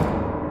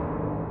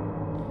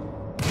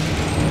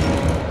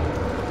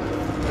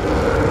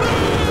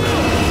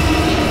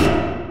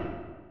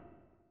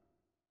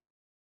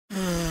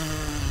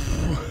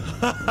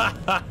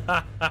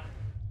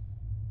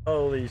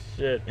 Holy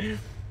shit.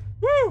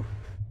 Woo!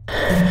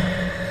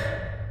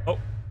 Oh.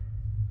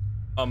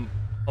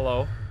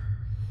 Hello?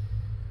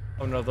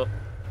 Oh no,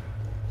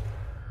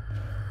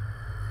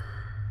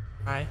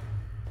 Hi.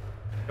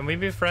 Can we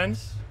be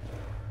friends?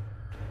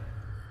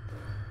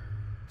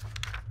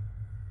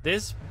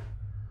 This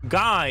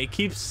guy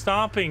keeps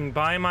stopping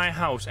by my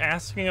house,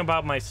 asking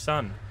about my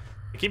son.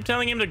 I keep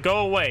telling him to go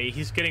away.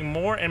 He's getting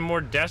more and more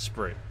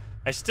desperate.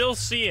 I still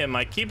see him.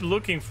 I keep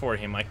looking for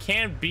him. I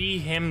can't be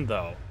him,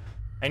 though.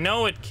 I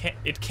know it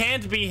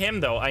can't be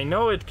him, though. I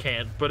know it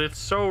can't, but it's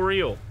so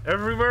real.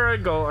 Everywhere I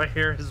go, I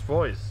hear his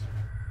voice.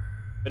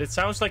 But it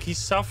sounds like he's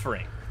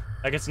suffering.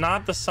 Like it's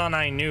not the son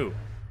I knew.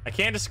 I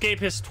can't escape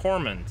his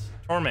torment.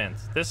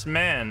 This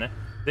man,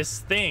 this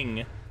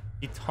thing...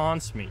 He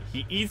taunts me.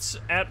 He eats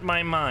at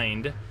my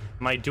mind.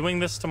 Am I doing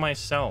this to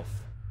myself?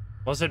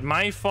 Was it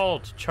my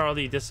fault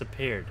Charlie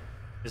disappeared?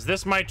 Is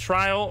this my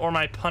trial or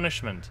my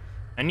punishment?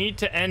 I need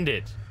to end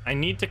it. I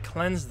need to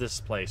cleanse this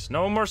place.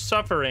 No more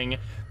suffering.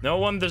 No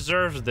one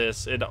deserves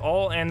this. It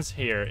all ends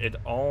here. It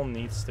all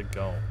needs to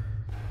go.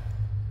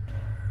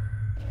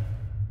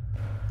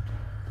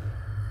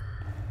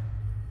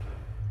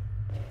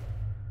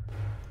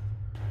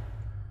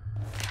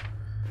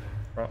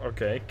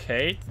 Okay,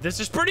 Kate. This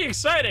is pretty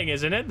exciting,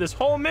 isn't it? This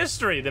whole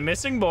mystery. The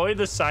missing boy,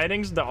 the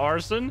sightings, the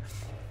arson.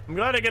 I'm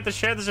glad I get to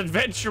share this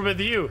adventure with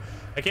you.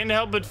 I can't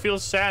help but feel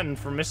saddened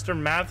for Mr.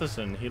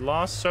 Matheson. He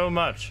lost so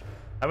much.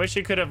 I wish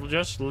you could have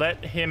just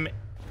let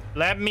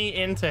me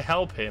in to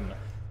help him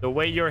the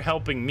way you're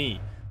helping me.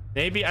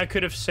 Maybe I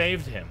could have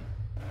saved him.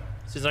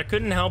 Since I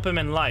couldn't help him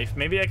in life,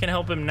 maybe I can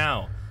help him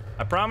now.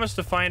 I promise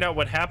to find out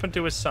what happened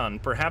to his son.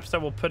 Perhaps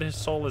that will put his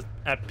soul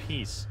at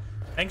peace.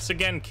 Thanks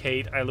again,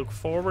 Kate. I look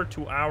forward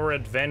to our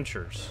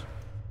adventures.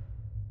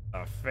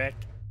 The fuck?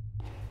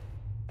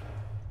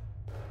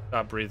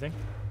 Stop breathing.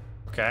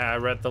 Okay, I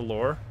read the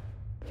lore.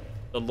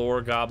 The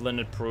lore goblin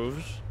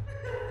approves.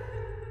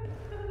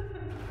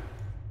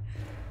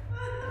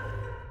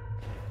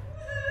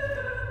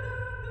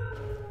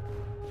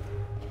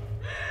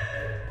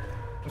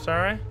 I'm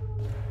sorry.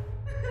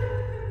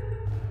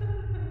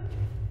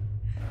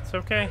 It's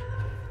okay.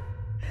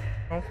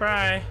 Don't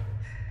cry.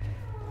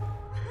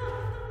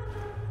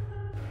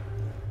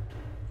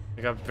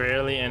 I got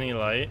barely any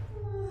light.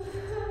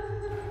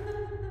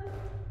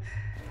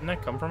 Didn't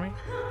that come from me?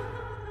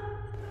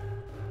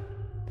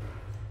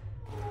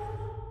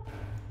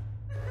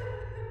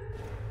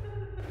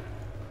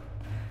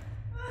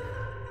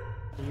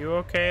 You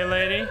okay,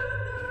 lady?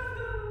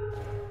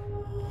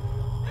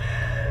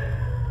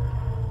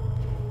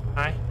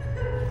 Hi.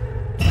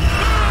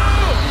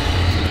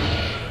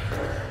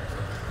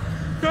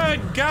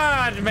 Good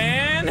God,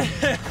 man!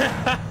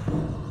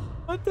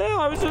 What the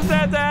hell? I was just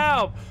at the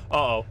help.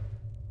 Uh-oh.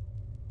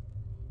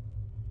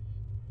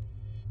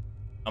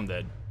 I'm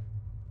dead.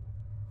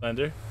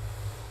 Slender.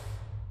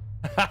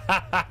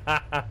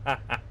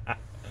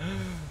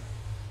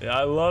 Yeah,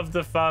 I love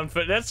the found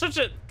footage. That's such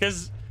a...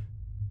 Because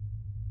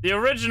the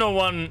original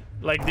one,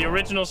 like the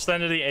original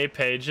Slender the 8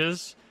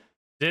 pages,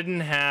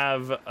 didn't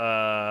have,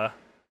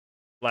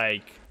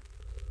 like...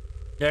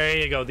 There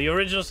you go. The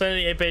original Slender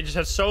the 8 pages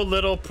had so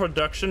little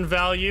production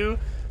value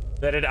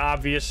that it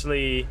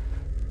obviously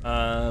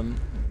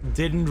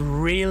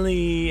didn't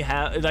really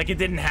have... Like, it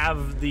didn't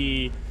have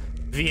the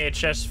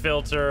VHS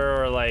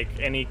filter or like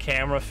any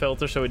camera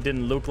filter, so it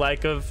didn't look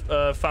like a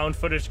found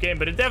footage game,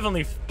 but it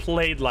definitely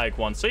played like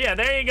one. So yeah,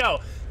 there you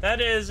go.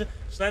 That is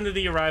Slender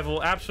the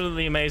Arrival.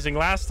 Absolutely amazing.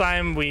 Last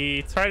time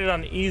we tried it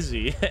on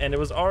easy and it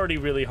was already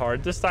really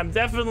hard. This time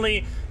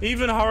definitely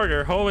even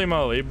harder. Holy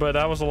moly, but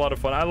that was a lot of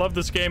fun. I love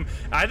this game.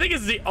 I think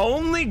it's the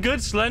only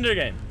good Slender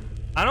game.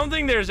 I don't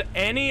think there's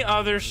any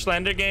other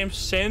Slender game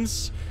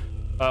since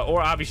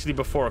or obviously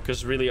before,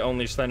 because really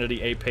only Slender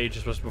the 8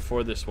 pages was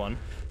before this one,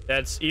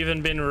 that's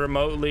even been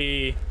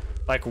remotely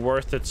like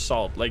worth its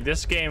salt. Like,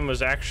 this game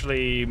was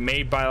actually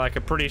made by like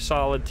a pretty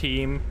solid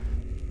team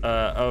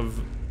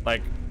of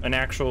like an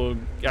actual,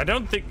 I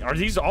don't think, are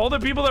these all the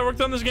people that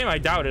worked on this game? I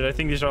doubt it. I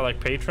think these are like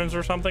patrons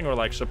or something, or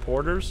like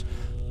supporters.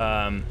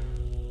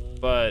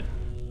 But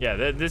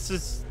yeah, this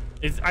is,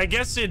 I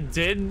guess it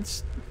did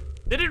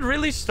it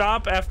really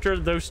stop after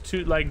those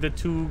two, like the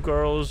two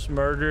girls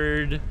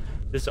murdered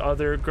this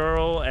other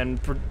girl and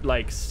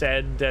like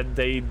said that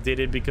they did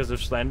it because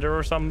of Slender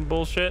or some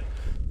bullshit?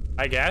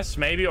 I guess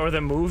maybe, or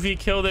the movie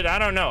killed it. I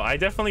don't know. I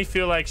definitely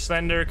feel like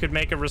Slender could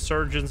make a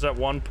resurgence at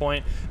one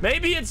point.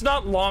 Maybe it's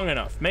not long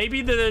enough.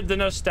 Maybe the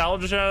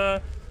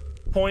nostalgia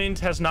point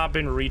has not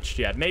been reached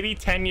yet. Maybe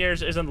 10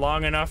 years isn't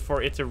long enough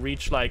for it to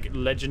reach like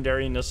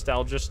legendary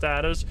nostalgia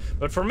status,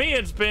 but for me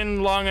it's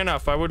been long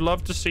enough. I would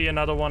love to see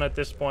another one at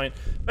this point.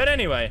 But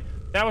anyway,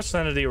 that was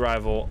Slender the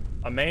Arrival.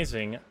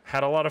 Amazing.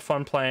 Had a lot of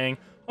fun playing.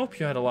 Hope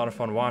you had a lot of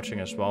fun watching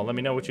as well. Let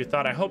me know what you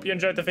thought. I hope you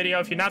enjoyed the video.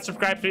 If you're not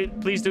subscribed,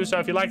 please do so.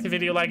 If you like the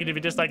video, like it. If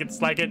you dislike it,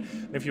 dislike it.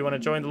 And if you want to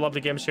join the lovely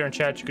gamers here in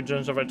chat, you can join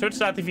us over at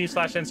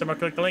twitch.tv/insummer.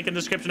 Click the link in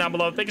the description down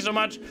below. Thank you so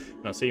much,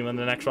 and I'll see you in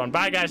the next one.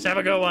 Bye, guys. Have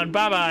a good one.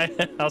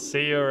 Bye-bye. I'll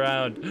see you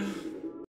around.